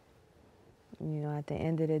 You know, at the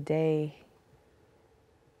end of the day,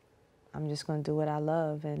 I'm just going to do what I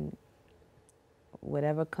love, and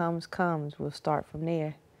whatever comes, comes. We'll start from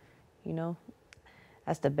there, you know.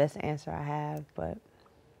 That's the best answer I have, but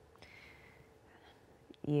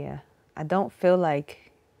yeah, I don't feel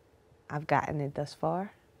like I've gotten it thus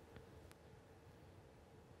far,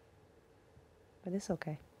 but it's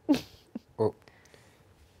okay. Well,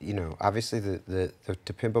 you know, obviously the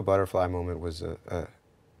To Pimp a Butterfly moment was a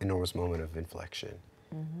enormous moment of inflection.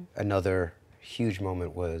 Another huge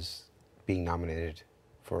moment was being nominated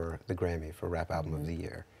for the Grammy for Rap Album of the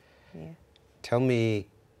Year. Yeah. Tell me,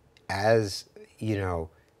 as, you know,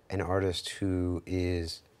 an artist who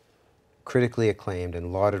is critically acclaimed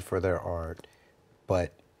and lauded for their art,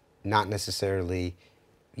 but not necessarily,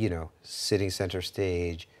 you know, sitting center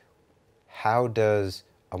stage, how does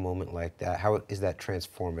a moment like that, how is that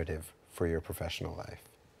transformative for your professional life?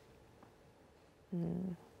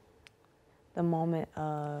 The moment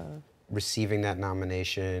of Receiving that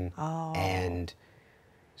nomination and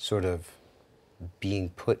sort of being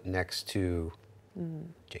put next to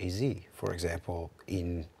Jay-Z, for example,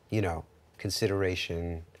 in, you know,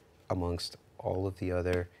 consideration amongst all of the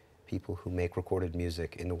other people who make recorded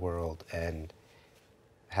music in the world, and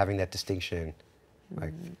having that distinction,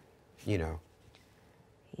 like, you know.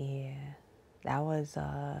 Yeah, that was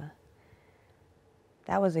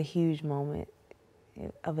a huge moment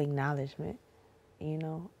of acknowledgement, you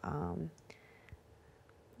know.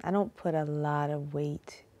 I don't put a lot of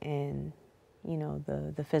weight in, you know,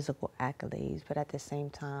 the physical accolades, but at the same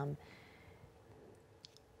time,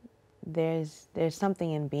 there's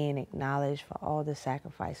something in being acknowledged for all the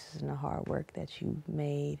sacrifices and the hard work that you've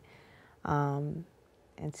made, and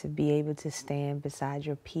to be able to stand beside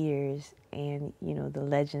your peers and, you know, the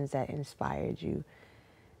legends that inspired you,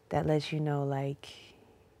 that lets you know, like,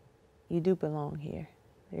 you do belong here.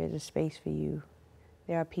 There's a space for you.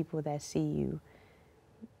 There are people that see you,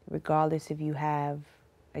 regardless if you have,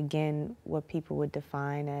 again, what people would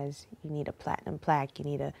define as you need a platinum plaque, you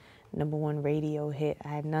need a #1 radio hit. I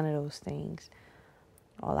had none of those things.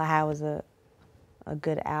 All I had was a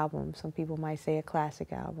good album. Some people might say a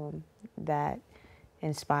classic album that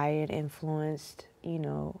inspired, influenced, you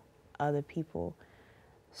know, other people.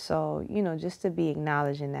 So, you know, just to be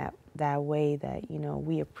acknowledged in that way, that, you know,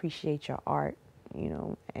 we appreciate your art, you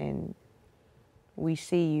know, and we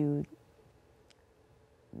see you.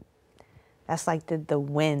 That's like the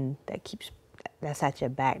wind that's at your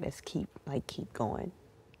back, keep going,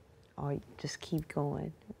 or just keep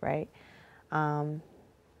going, right?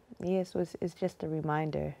 Yeah, so it's just a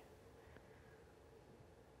reminder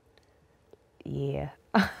yeah.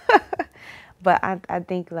 But I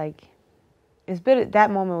think like it's bitter.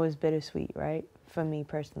 That moment was bittersweet, right? For me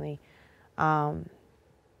personally. Um,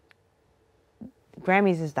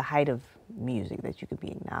 Grammys is the height of music that you could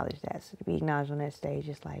be acknowledged as. To be acknowledged on that stage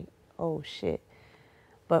is like, oh shit.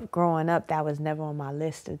 But growing up, that was never on my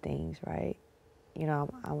list of things, right? You know,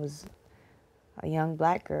 I was a young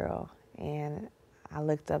black girl, and I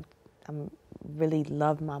looked up. I really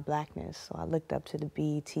loved my blackness, so I looked up to the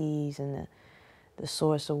BETs and the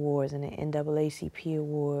Source Awards and the NAACP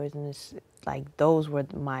Awards, and it's like those were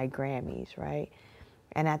my Grammys, right?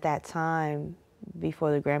 And at that time,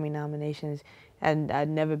 before the Grammy nominations, I'd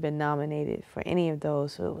never been nominated for any of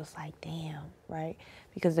those, so it was like, damn, right?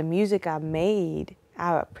 Because the music I made,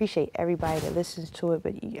 I appreciate everybody that listens to it,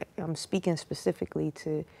 but I'm speaking specifically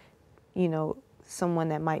to, you know, someone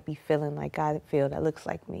that might be feeling like I feel that looks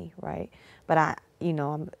like me, right? But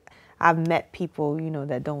I've met people, you know,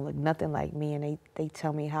 that don't look nothing like me, and they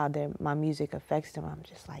tell me how my music affects them. I'm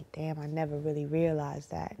just like, damn, I never really realized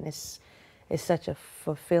that, and it's such a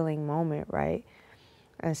fulfilling moment, right?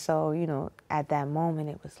 And so, you know, at that moment,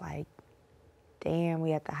 it was like, damn,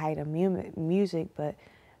 we at the height of music, but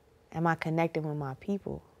am I connecting with my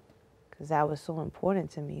people? Because that was so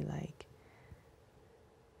important to me. Like,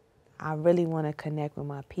 I really want to connect with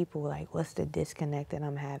my people. Like, what's the disconnect that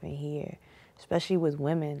I'm having here? Especially with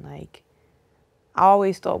women. Like, I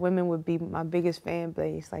always thought women would be my biggest fan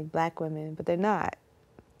base, like black women, but they're not.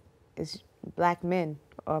 It's black men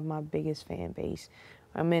are my biggest fan base,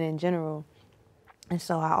 or men in general. And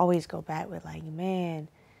so I always go back with like, man,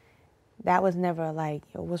 that was never like,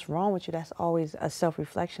 yo, what's wrong with you? That's always a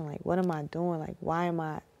self-reflection. Like, what am I doing? Like,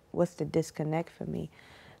 what's the disconnect for me?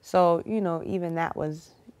 So, you know, even that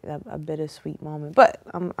was a bittersweet moment. But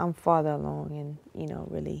I'm farther along and, you know,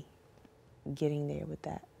 really getting there with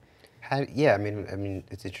that. Yeah, I mean,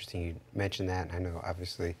 it's interesting you mentioned that. And I know,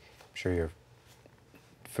 obviously, I'm sure you're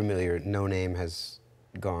familiar. No Name has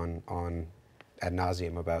gone on ad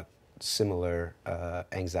nauseum about similar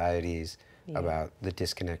anxieties about the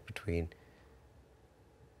disconnect between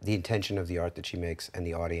the intention of the art that she makes and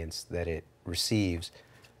the audience that it receives.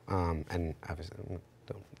 And obviously, I'm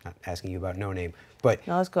not asking you about No Name, but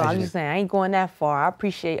no, it's cool. I'm just saying I ain't going that far. I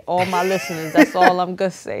appreciate all my listeners. That's all I'm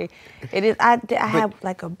gonna say. It is. I had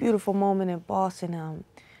like a beautiful moment in Boston.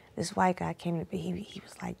 This white guy came to me. He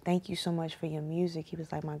was like, "Thank you so much for your music." He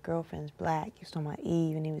was like, "My girlfriend's black." He was talking about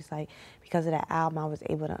Eve, and he was like, "Because of that album, I was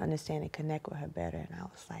able to understand and connect with her better." And I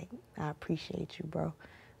was like, "I appreciate you, bro."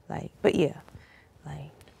 Like, but yeah,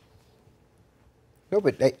 like. No,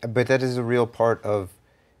 but that is a real part of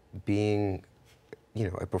being, you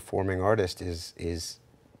know, a performing artist. Is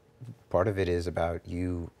part of it is about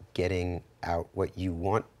you getting out what you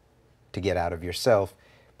want to get out of yourself,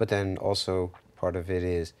 but then also part of it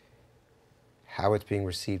is how it's being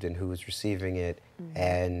received and who is receiving it,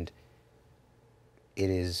 and it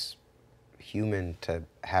is human to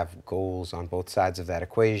have goals on both sides of that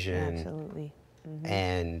equation. Absolutely.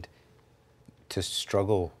 And to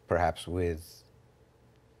struggle perhaps with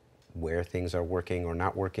where things are working or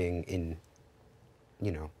not working in,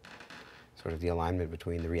 you know, sort of the alignment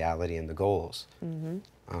between the reality and the goals.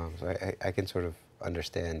 So I can sort of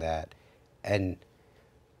understand that. And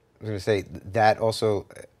I was going to say that also,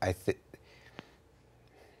 I think,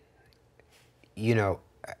 you know,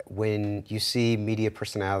 when you see media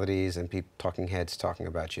personalities and talking heads talking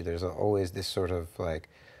about you, there's always this sort of like,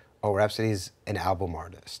 oh, Rhapsody's an album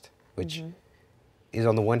artist, which is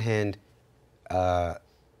on the one hand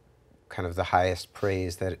kind of the highest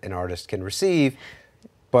praise that an artist can receive,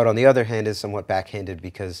 but on the other hand is somewhat backhanded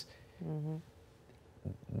because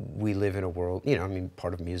we live in a world, you know, I mean,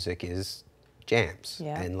 part of music is jams.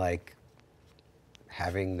 Yeah. And like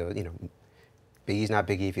having the, you know, Biggie's not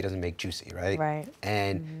Biggie if he doesn't make Juicy, right? Right.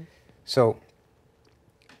 And so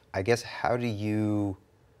I guess how do you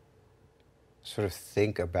sort of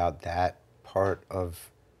think about that part of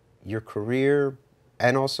your career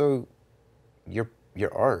and also your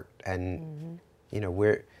art and you know,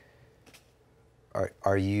 where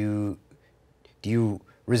are you, do you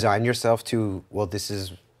resign yourself to, well, this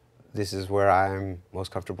is where I'm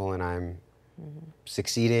most comfortable and I'm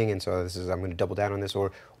succeeding, and so I'm going to double down on this,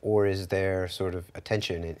 or is there sort of a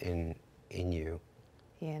tension in you?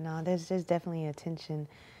 Yeah, no, there's definitely a tension.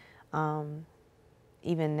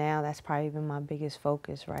 Even now, that's probably been my biggest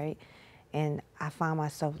focus, right? And I find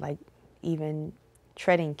myself like even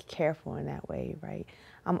treading careful in that way, right?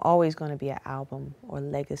 I'm always going to be an album or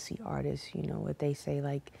legacy artist, you know, what they say,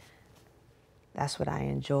 like, that's what I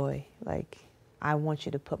enjoy. Like, I want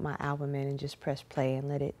you to put my album in and just press play and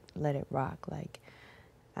let it rock. Like,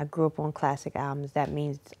 I grew up on classic albums. That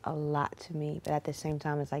means a lot to me. But at the same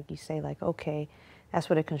time, it's like you say, like, okay, that's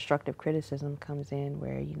where the constructive criticism comes in,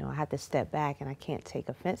 where, you know, I have to step back and I can't take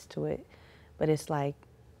offense to it. But it's like,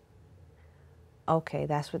 okay,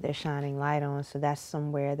 that's what they're shining light on. So that's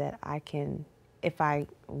somewhere that I can, if I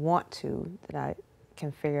want to, that I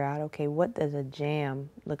can figure out, okay, what does a jam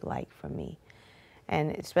look like for me?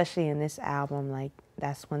 And especially in this album, like,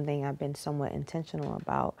 that's one thing I've been somewhat intentional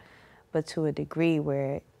about, but to a degree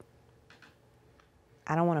where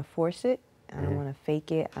I don't want to force it. I don't want to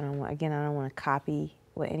fake it. I don't want to copy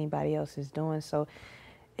what anybody else is doing. So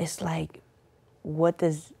it's like, what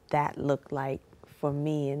does that look like for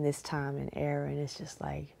me in this time and era? And it's just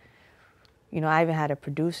like, you know, I even had a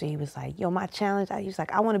producer, he was like, yo, my challenge, he was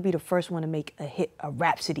like, I want to be the first one to make a hit, a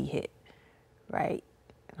Rapsody hit, right?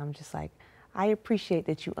 And I'm just like, I appreciate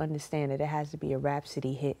that you understand that it has to be a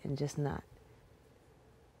Rapsody hit and just not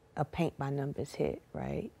a paint by numbers hit,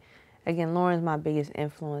 right? Again, Lauren's my biggest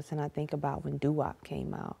influence, and I think about when doo-wop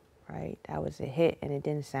came out, right? That was a hit, and it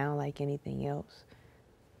didn't sound like anything else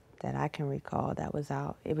that I can recall that was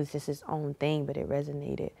out. It was just its own thing, but it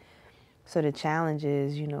resonated. So the challenge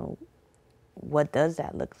is, you know, what does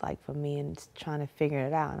that look like for me, and trying to figure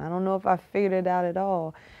it out. And I don't know if I figured it out at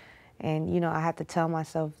all. And, you know, I have to tell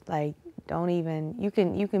myself, like, don't even, you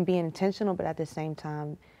can be intentional, but at the same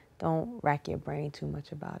time, don't rack your brain too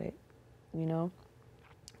much about it, you know?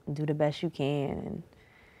 Do the best you can,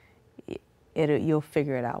 and you'll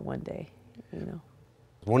figure it out one day, you know?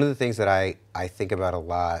 One of the things that I think about a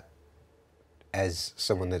lot as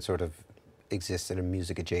someone that sort of exists in a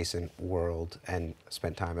music adjacent world and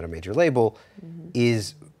spent time at a major label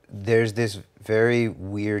is there's this very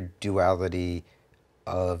weird duality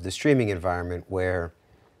of the streaming environment where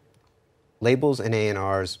labels and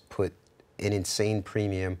A&Rs put an insane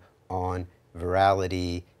premium on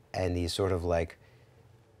virality and these sort of like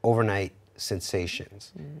overnight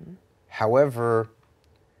sensations. However,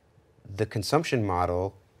 the consumption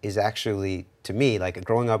model is actually, to me, like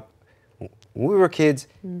growing up, when we were kids,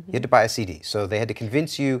 you had to buy a CD. So they had to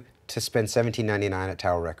convince you to spend $17.99 at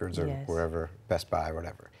Tower Records or wherever, Best Buy or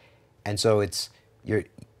whatever. And so it's, you're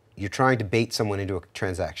trying to bait someone into a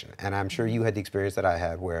transaction. And I'm sure you had the experience that I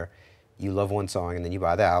had where you love one song and then you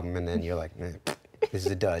buy the album and then you're like, man, this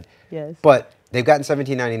is a dud. Yes. But they've gotten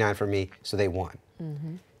 $17.99 from me, so they won.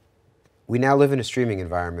 We now live in a streaming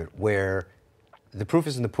environment where the proof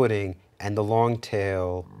is in the pudding, and the long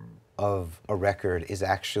tail of a record is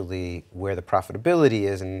actually where the profitability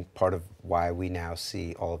is, and part of why we now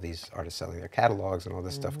see all of these artists selling their catalogs and all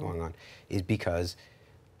this stuff going on is because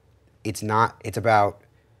it's about,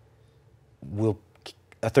 will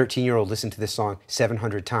a 13-year-old listen to this song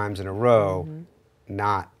 700 times in a row,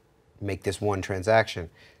 not make this one transaction.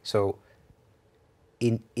 So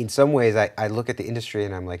in some ways, I look at the industry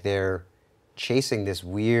and I'm like, they're chasing this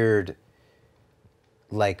weird,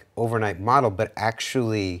 like, overnight model, but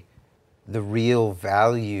actually the real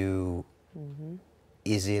value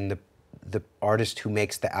is in the artist who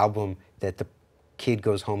makes the album that the kid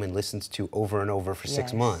goes home and listens to over and over for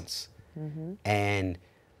 6 months. And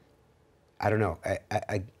I don't know.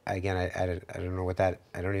 I don't know what that,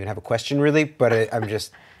 I don't even have a question really, but I'm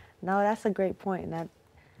just. No, that's a great point. And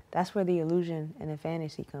that's where the illusion and the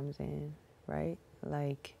fantasy comes in, right?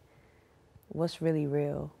 Like, what's really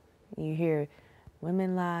real? You hear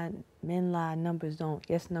women lie, men lie, numbers don't.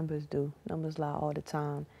 Yes, numbers do. Numbers lie all the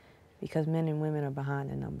time because men and women are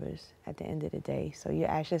behind the numbers at the end of the day. So you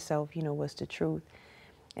ask yourself, you know, what's the truth?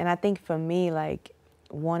 And I think for me, like,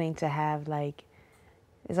 wanting to have, like,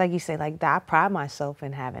 it's like you say, like, I pride myself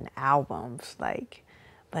in having albums, like,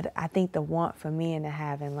 but I think the want for me into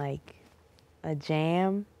having, like, a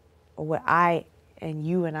jam, or what I and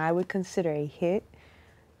you and I would consider a hit,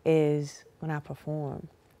 is when I perform,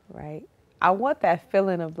 right? I want that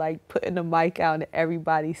feeling of, like, putting the mic out and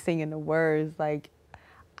everybody singing the words. Like,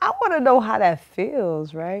 I want to know how that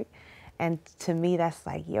feels, right? And to me, that's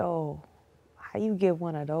like, yo, how you get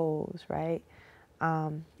one of those, right?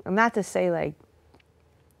 Not to say, like,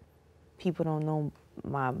 people don't know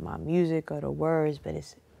my music or the words, but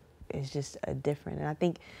it's just a different. And I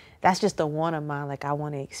think that's just the one of mine. Like, I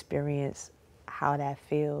want to experience how that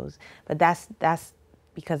feels. But that's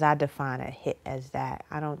because I define a hit as that.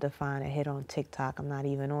 I don't define a hit on TikTok. I'm not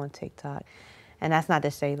even on TikTok. And that's not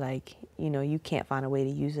to say, like, you know, you can't find a way to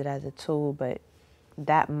use it as a tool, but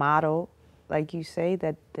that model, like you say,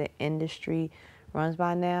 that the industry runs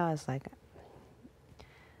by now, is like,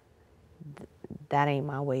 that ain't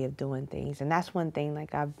my way of doing things. And that's one thing,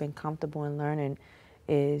 like, I've been comfortable in learning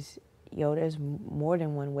is, yo, there's more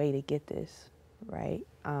than one way to get this, right?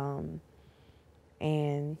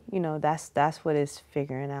 And you know, that's what it's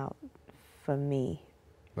figuring out for me.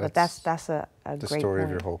 But That's that's a the great story of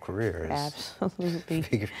point. your whole career is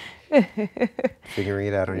Absolutely. figuring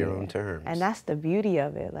it out on your Yeah. own terms. And that's the beauty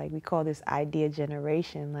of it. Like, we call this idea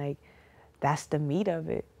generation. Like, that's the meat of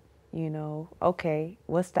it. You know, okay,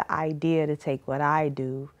 what's the idea to take what I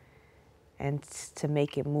do and to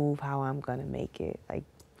make it move how I'm gonna make it? Like,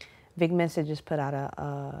 Vic Mensa just put out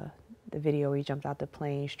the video where he jumped out the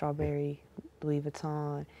plane, strawberry Louis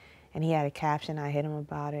Vuitton, and he had a caption. I hit him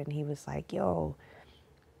about it, and he was like, "Yo,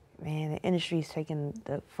 man, the industry's taking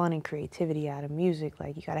the fun and creativity out of music.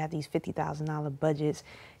 Like, you gotta have these $50,000 budgets."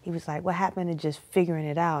 He was like, "What happened to just figuring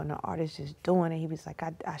it out and the artist just doing it?" He was like,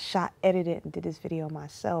 I shot, edited, and did this video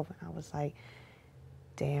myself." And I was like,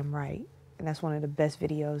 damn right. And that's one of the best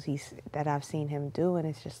videos that I've seen him do. And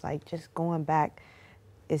it's just like, it's just going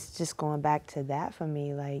back to that for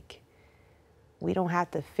me. Like, we don't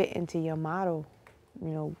have to fit into your model. You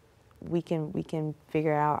know, we can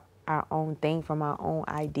figure out our own thing from our own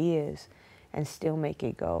ideas and still make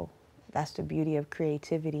it go. That's the beauty of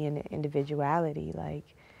creativity and individuality.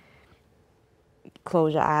 Like,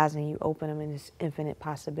 close your eyes and you open them, and it's infinite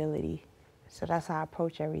possibility. So that's how I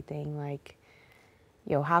approach everything. Like,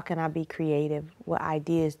 yo, how can I be creative? What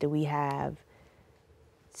ideas do we have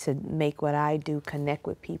to make what I do connect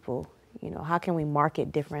with people? You know, how can we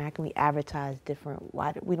market different? How can we advertise different?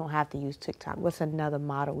 Why we don't have to use TikTok? What's another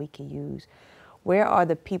model we can use? Where are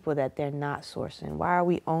the people that they're not sourcing? Why are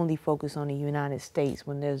we only focused on the United States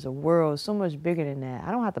when there's a world so much bigger than that?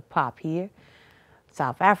 I don't have to pop here.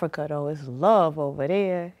 South Africa, though, it's love over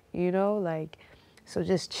there, you know? Like, so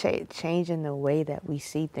just changing the way that we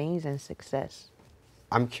see things and success.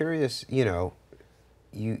 I'm curious, you know,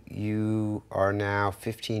 you are now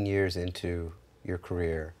 15 years into your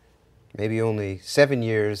career, maybe only 7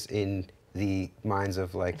 years in the minds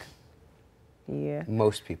of like Yeah.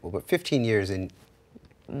 most people, but 15 years in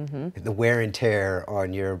the wear and tear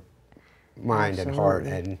on your mind and heart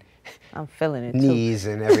Absolutely. and I'm feeling it too. knees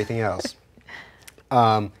and everything else.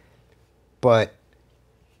 But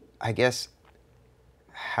I guess,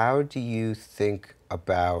 how do you think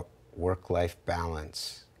about work-life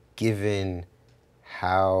balance, given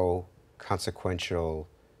how consequential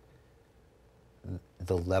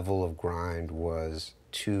the level of grind was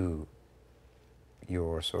to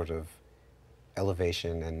your sort of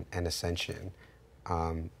elevation and ascension,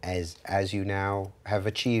 as you now have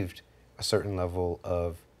achieved a certain level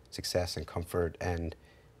of success and comfort, and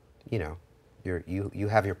you know, you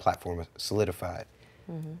have your platform solidified.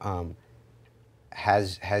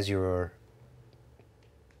 Has your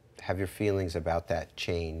have your feelings about that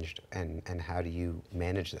changed, and how do you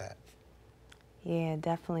manage that? Yeah,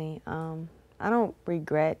 definitely. I don't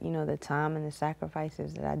regret, you know, the time and the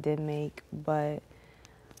sacrifices that I did make, but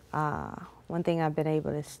one thing I've been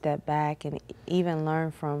able to step back and even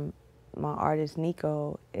learn from my artist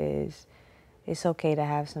Nico is it's okay to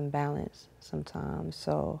have some balance sometimes.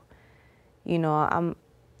 So, you know,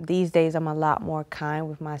 these days I'm a lot more kind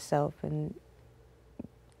with myself and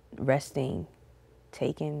resting,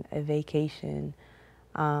 taking a vacation,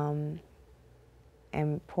 and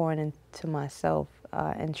pouring into myself,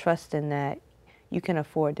 and trusting that you can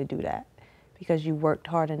afford to do that because you worked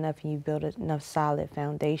hard enough and you built enough solid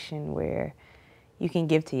foundation where you can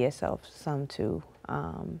give to yourself some too.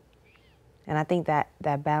 And I think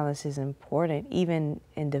that balance is important, even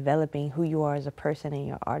in developing who you are as a person in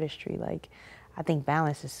your artistry. Like, I think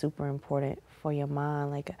balance is super important for your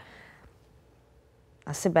mind. Like,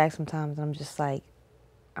 I sit back sometimes and I'm just like,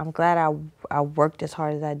 I'm glad I worked as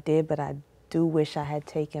hard as I did, but I do wish I had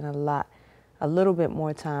taken a little bit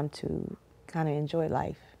more time to kind of enjoy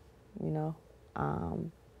life, you know?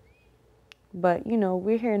 But, you know,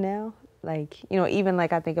 we're here now. Like, you know, even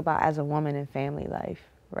like I think about as a woman in family life,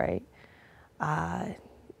 right?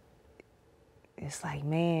 It's like,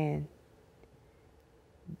 man,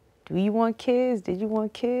 do you want kids? Did you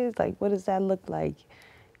want kids? Like, what does that look like?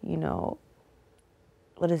 You know,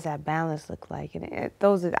 what does that balance look like? And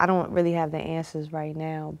I don't really have the answers right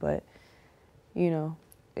now, but, you know,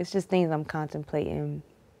 it's just things I'm contemplating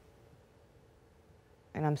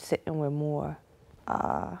and I'm sitting with more.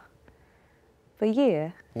 But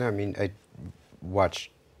yeah. No, I mean, I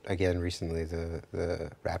watched again recently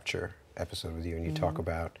the Rapture episode with you, and you talk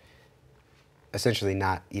about essentially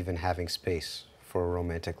not even having space for a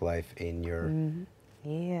romantic life in your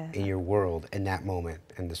in your world in that moment.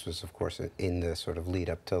 And this was, of course, in the sort of lead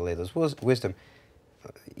up to Layla's wisdom,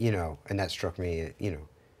 you know, and that struck me, you know,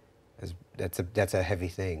 as that's a heavy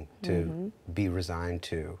thing to be resigned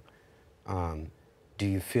to. Do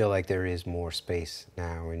you feel like there is more space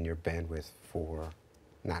now in your bandwidth for,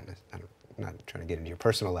 not not trying to get into your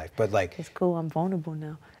personal life, but like, It's cool. I'm vulnerable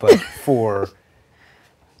now. but for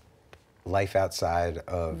life outside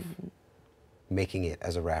of making it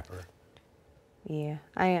as a rapper. Yeah,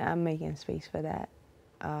 I'm making space for that.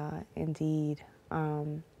 Indeed.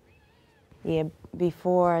 Yeah,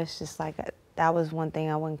 before it's just like that was one thing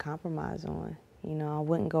I wouldn't compromise on. You know, I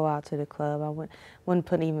wouldn't go out to the club. I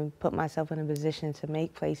wouldn't even put myself in a position to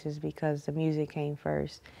make places because the music came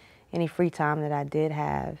first. Any free time that I did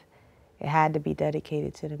have, it had to be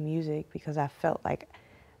dedicated to the music because I felt like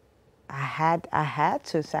I had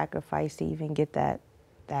to sacrifice to even get that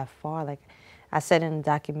far. Like I said in the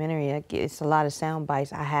documentary, like, it's a lot of sound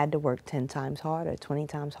bites. I had to work 10 times harder, 20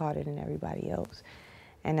 times harder than everybody else.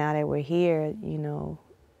 And now that we're here, you know,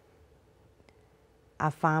 I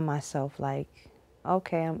find myself like,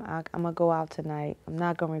 okay, I'm gonna go out tonight. I'm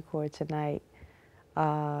not gonna record tonight.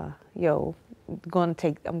 I'm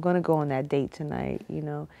gonna go on that date tonight, you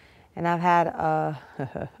know. And I've had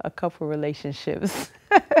a couple relationships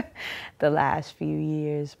the last few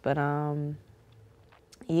years, but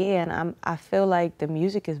yeah, and I feel like the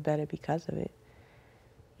music is better because of it.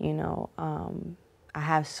 You know, I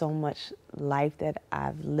have so much life that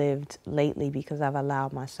I've lived lately because I've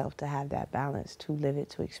allowed myself to have that balance, to live it,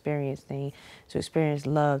 to experience things, to experience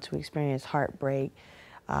love, to experience heartbreak,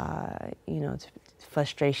 you know,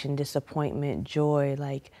 frustration, disappointment, joy,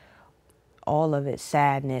 like all of it,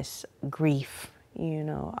 sadness, grief, you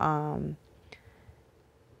know.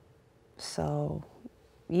 So,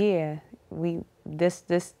 yeah,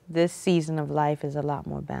 this season of life is a lot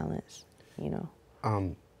more balanced, you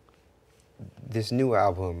know. This new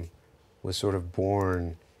album was sort of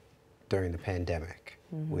born during the pandemic,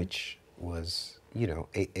 which was, you know,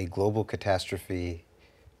 a global catastrophe,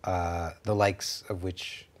 the likes of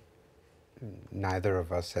which neither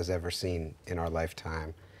of us has ever seen in our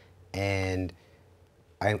lifetime. And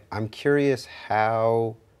I'm curious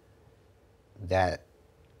how that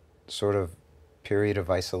sort of period of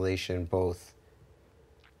isolation, both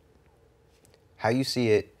how you see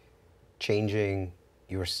it changing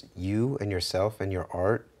you and yourself and your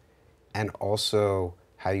art, and also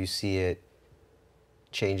how you see it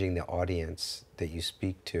changing the audience that you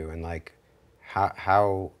speak to, and like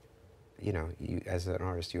how you know, you as an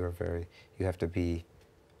artist, you have to be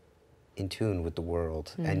in tune with the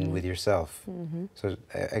world and with yourself. So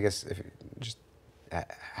I guess if just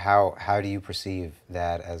how do you perceive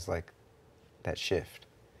that as like that shift?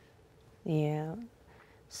 Yeah.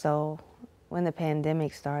 So when the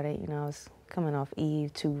pandemic started, you know, I was coming off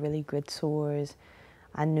Eve, 2 really good tours.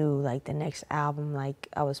 I knew like the next album like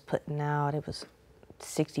I was putting out, it was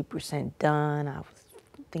 60% done. I was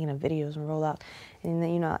thinking of videos and rollouts. And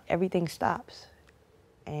then, you know, everything stops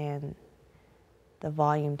and the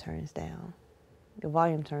volume turns down. The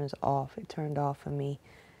volume turns off. It turned off for me.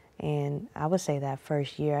 And I would say that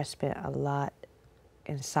first year I spent a lot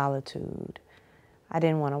in solitude. I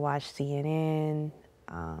didn't want to watch CNN.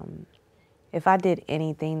 If I did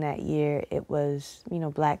anything that year, it was, you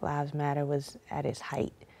know, Black Lives Matter was at its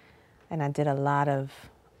height. And I did a lot of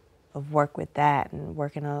work with that and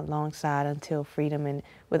working alongside Until Freedom and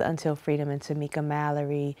with Until Freedom and Tamika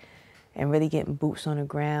Mallory and really getting boots on the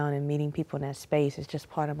ground and meeting people in that space. It's just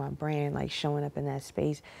part of my brand, like showing up in that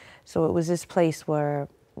space. So it was this place where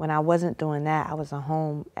when I wasn't doing that, I was at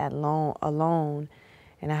home alone,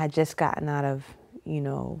 and I had just gotten out of, you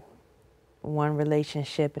know, one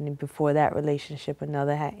relationship, and then before that relationship,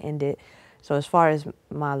 another had ended. So as far as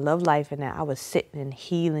my love life and that, I was sitting and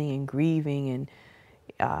healing and grieving and,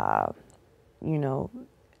 you know,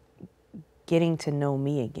 getting to know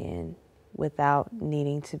me again without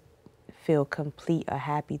needing to feel complete or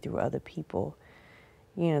happy through other people.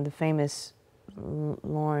 You know, the famous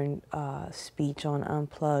Lauren speech on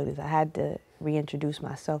Unplugged is I had to reintroduce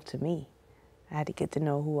myself to me. I had to get to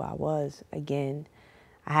know who I was again.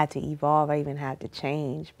 I had to evolve. I even had to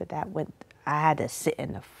change, but I had to sit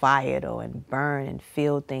in the fire though and burn and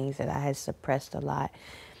feel things that I had suppressed a lot.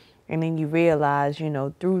 And then you realize, you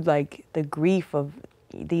know, through like the grief of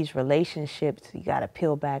these relationships, you got to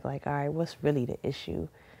peel back like, all right, what's really the issue,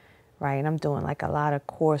 right? And I'm doing like a lot of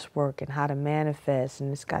coursework and how to manifest,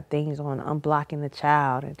 and it's got things on unblocking the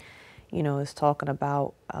child, and you know, it's talking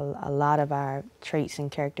about a lot of our traits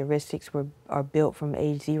and characteristics are built from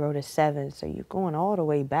age 0 to 7. So you're going all the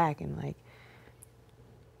way back and like,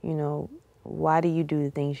 you know, why do you do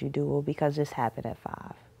the things you do? Well, because this happened at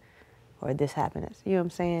 5 or this happened at, you know what I'm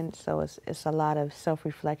saying? So it's a lot of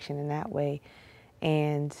self-reflection in that way.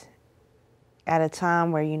 And at a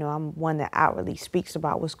time where, you know, I'm one that outwardly speaks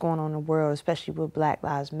about what's going on in the world, especially with Black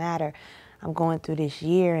Lives Matter, I'm going through this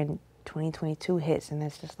year and 2022 hits, and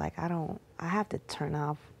it's just like I have to turn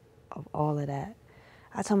off of all of that.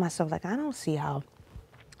 I told myself, like, I don't see how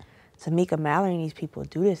Tamika Mallory and these people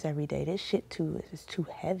do this every day. This shit is too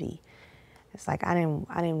heavy. It's like I didn't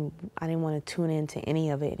want to tune into any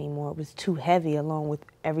of it anymore. It was too heavy along with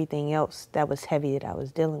everything else that was heavy that I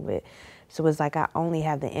was dealing with. So it was like I only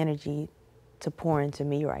have the energy to pour into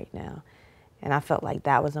me right now. And I felt like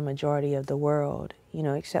that was a majority of the world, you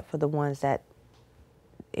know, except for the ones that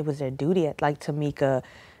it was their duty, like Tamika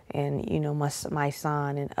and, you know, my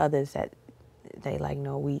son and others that they like,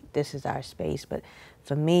 no, this is our space. But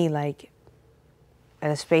for me, like, at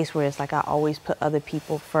a space where it's like I always put other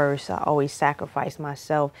people first, I always sacrifice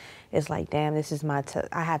myself, it's like, damn, this is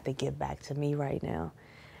I have to give back to me right now.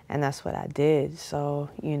 And that's what I did. So,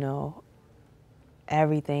 you know,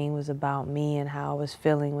 everything was about me and how I was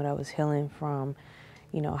feeling, what I was healing from,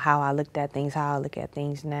 you know, how I looked at things, how I look at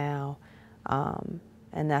things now. And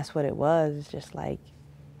that's what it was. It's just like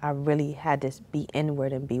I really had to be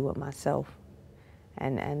inward and be with myself.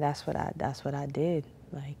 And that's what I did.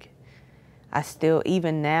 Like, I still,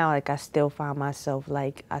 even now, like, I still find myself,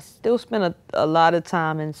 like, I still spend a lot of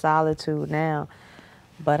time in solitude now.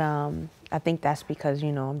 But I think that's because,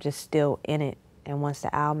 you know, I'm just still in it. And once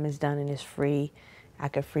the album is done and it's free, I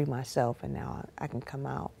can free myself and now I can come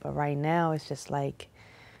out. But right now, it's just like,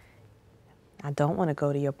 I don't want to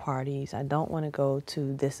go to your parties. I don't want to go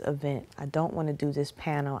to this event. I don't want to do this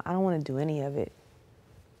panel. I don't want to do any of it.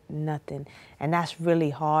 Nothing. And that's really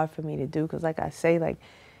hard for me to do because, like I say, like,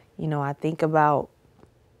 you know, I think about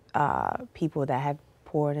people that have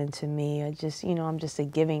poured into me, or just, you know, I'm just a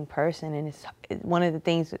giving person. And one of the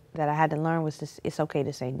things that I had to learn was this, it's okay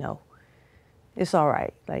to say no. It's all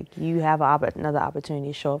right. Like, you have another opportunity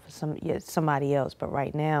to show up for somebody else. But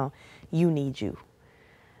right now, you need you.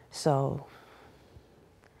 So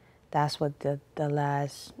that's what the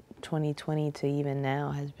last 2020 to even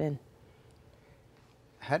now has been.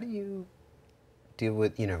 How do you deal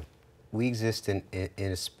with, you know, we exist in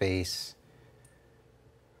a space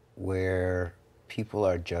where people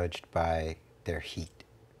are judged by their heat,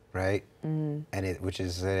 right? Mm. And which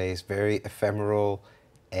is a very ephemeral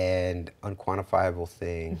and unquantifiable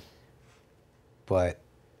thing, but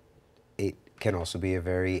it can also be a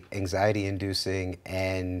very anxiety-inducing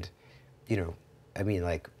and, you know, I mean,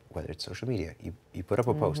 like, whether it's social media, you put up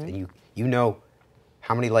a post and you know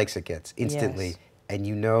how many likes it gets instantly, yes. And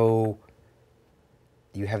you know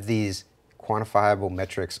you have these quantifiable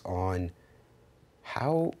metrics on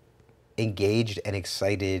how engaged and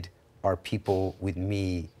excited are people with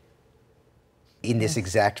me in this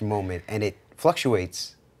exact moment, and it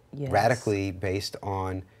fluctuates radically based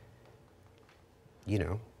on, you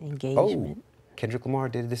know, engagement. Oh, Kendrick Lamar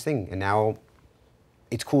did this thing, and now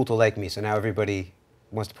it's cool to like me, so now everybody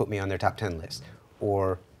wants to put me on their top 10 list.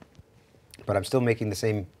 But I'm still making the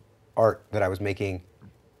same art that I was making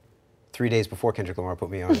 3 days before Kendrick Lamar put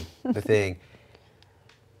me on the thing.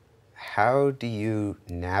 How do you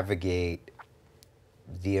navigate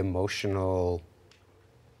the emotional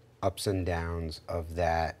ups and downs of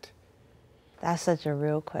that? That's such a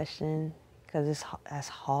real question, because that's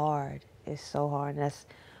hard. It's so hard. And that's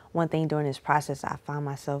one thing during this process I find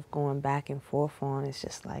myself going back and forth on. It's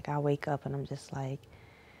just like I wake up and I'm just like,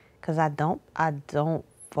 because I don't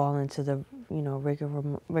fall into the, you know,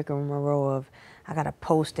 rigmarole of I gotta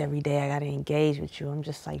post every day, I gotta engage with you. I'm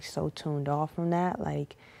just like so tuned off from that.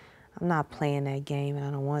 Like, I'm not playing that game and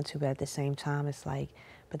I don't want to, but at the same time it's like,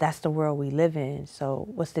 but that's the world we live in. So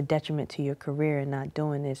what's the detriment to your career in not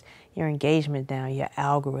doing this? Your engagement down, your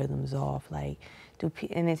algorithms off. Like,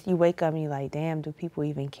 and it's, you wake up and you're like, damn, do people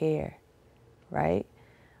even care, right?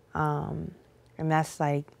 And that's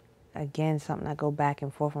like, again, something I go back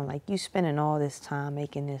and forth on. Like, you spending all this time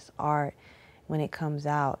making this art, when it comes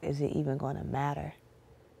out, is it even going to matter?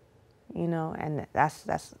 You know, and that's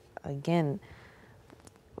again,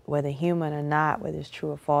 whether human or not, whether it's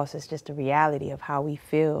true or false, it's just the reality of how we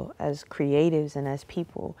feel as creatives and as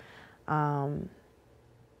people. And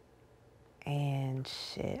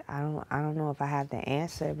shit, I don't know if I have the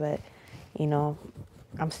answer, but, you know,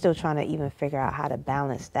 I'm still trying to even figure out how to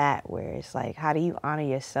balance that, where it's like, how do you honor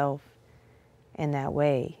yourself in that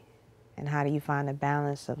way? And how do you find a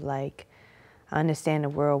balance of, like, I understand the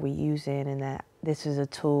world we use in and that this is a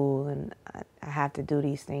tool and I have to do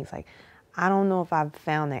these things. Like, I don't know if I've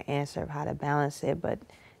found the answer of how to balance it, but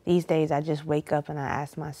these days I just wake up and I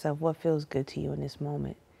ask myself, what feels good to you in this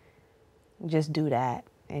moment? Just do that.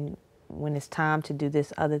 And when it's time to do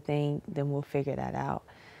this other thing, then we'll figure that out.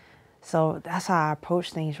 So that's how I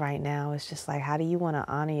approach things right now. It's just like, how do you want to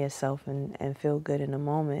honor yourself and feel good in the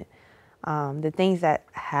moment? The things that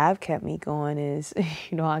have kept me going is,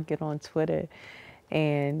 you know, I get on Twitter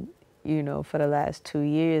and, you know, for the last 2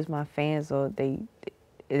 years, my fans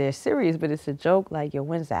they're serious, but it's a joke. Like, yo,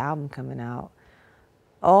 when's the album coming out?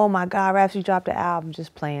 Oh my God, Rapsody dropped the album.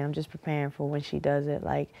 Just playing. I'm just preparing for when she does it.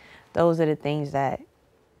 Like, those are the things that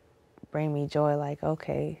bring me joy. Like,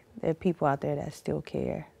 okay, there are people out there that still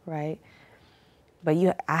care, right? But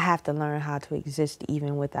I have to learn how to exist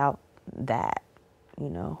even without that, you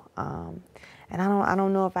know. And I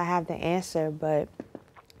don't know if I have the answer, but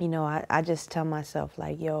you know, I just tell myself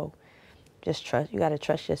like, yo, just trust. You got to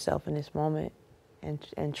trust yourself in this moment,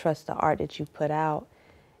 and trust the art that you put out,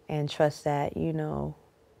 and trust that, you know,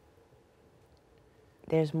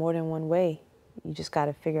 there's more than one way. You just got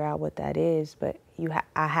to figure out what that is. But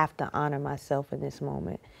I have to honor myself in this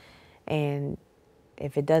moment, and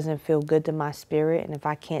if it doesn't feel good to my spirit, and if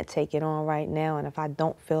I can't take it on right now, and if I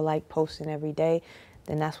don't feel like posting every day,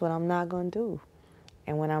 then that's what I'm not going to do.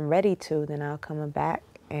 And when I'm ready to, then I'll come back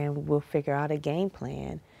and we'll figure out a game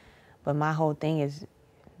plan. But my whole thing is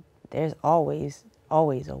there's always a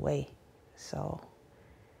way. So,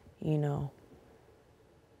 you know,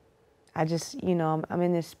 I just, you know, I'm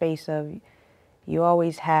in this space of you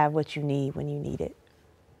always have what you need when you need it.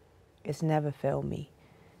 It's never failed me.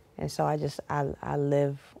 And so I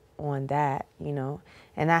live on that, you know.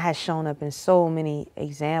 And that has shown up in so many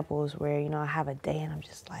examples where, you know, I have a day and I'm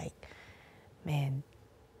just like, man,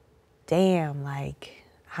 damn, like,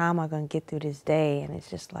 how am I going to get through this day? And it's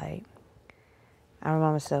just like, I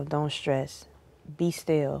remind myself, don't stress. Be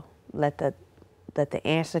still. Let the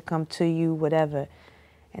answer come to you, whatever.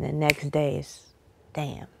 And the next day is,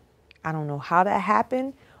 damn, I don't know how that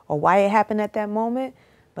happened or why it happened at that moment,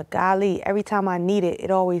 but golly, every time I need it, it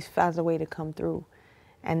always finds a way to come through.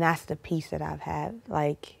 And that's the peace that I've had.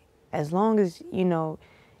 Like, as long as, you know,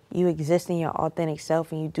 you exist in your authentic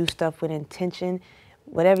self and you do stuff with intention,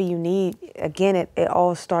 whatever you need, again, it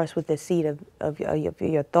all starts with the seed of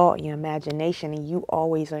your thought, your imagination, and you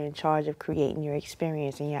always are in charge of creating your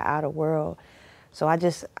experience in your outer world. So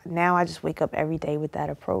now I just wake up every day with that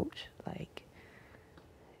approach. Like,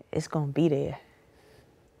 it's going to be there.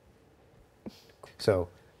 So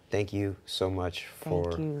thank you so much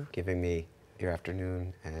for you. giving me your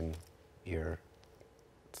afternoon and your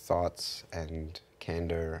thoughts and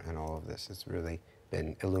candor and all of this. It's really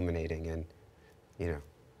been illuminating, and, you know,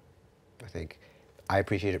 I think I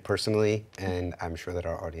appreciate it personally, and I'm sure that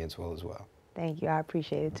our audience will as well. Thank you. I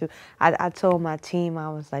appreciate it too. I told my team, I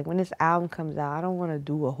was like, when this album comes out, I don't want to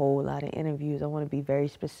do a whole lot of interviews. I want to be very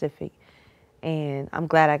specific. And I'm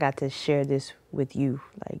glad I got to share this with you.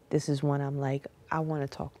 Like, this is one I'm like, I want to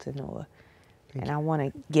talk to Noah. And I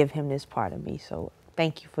want to give him this part of me. So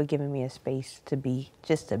thank you for giving me a space to be,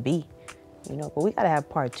 just to be, you know. But we got to have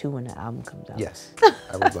part 2 when the album comes out. Yes,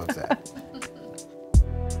 I would love that.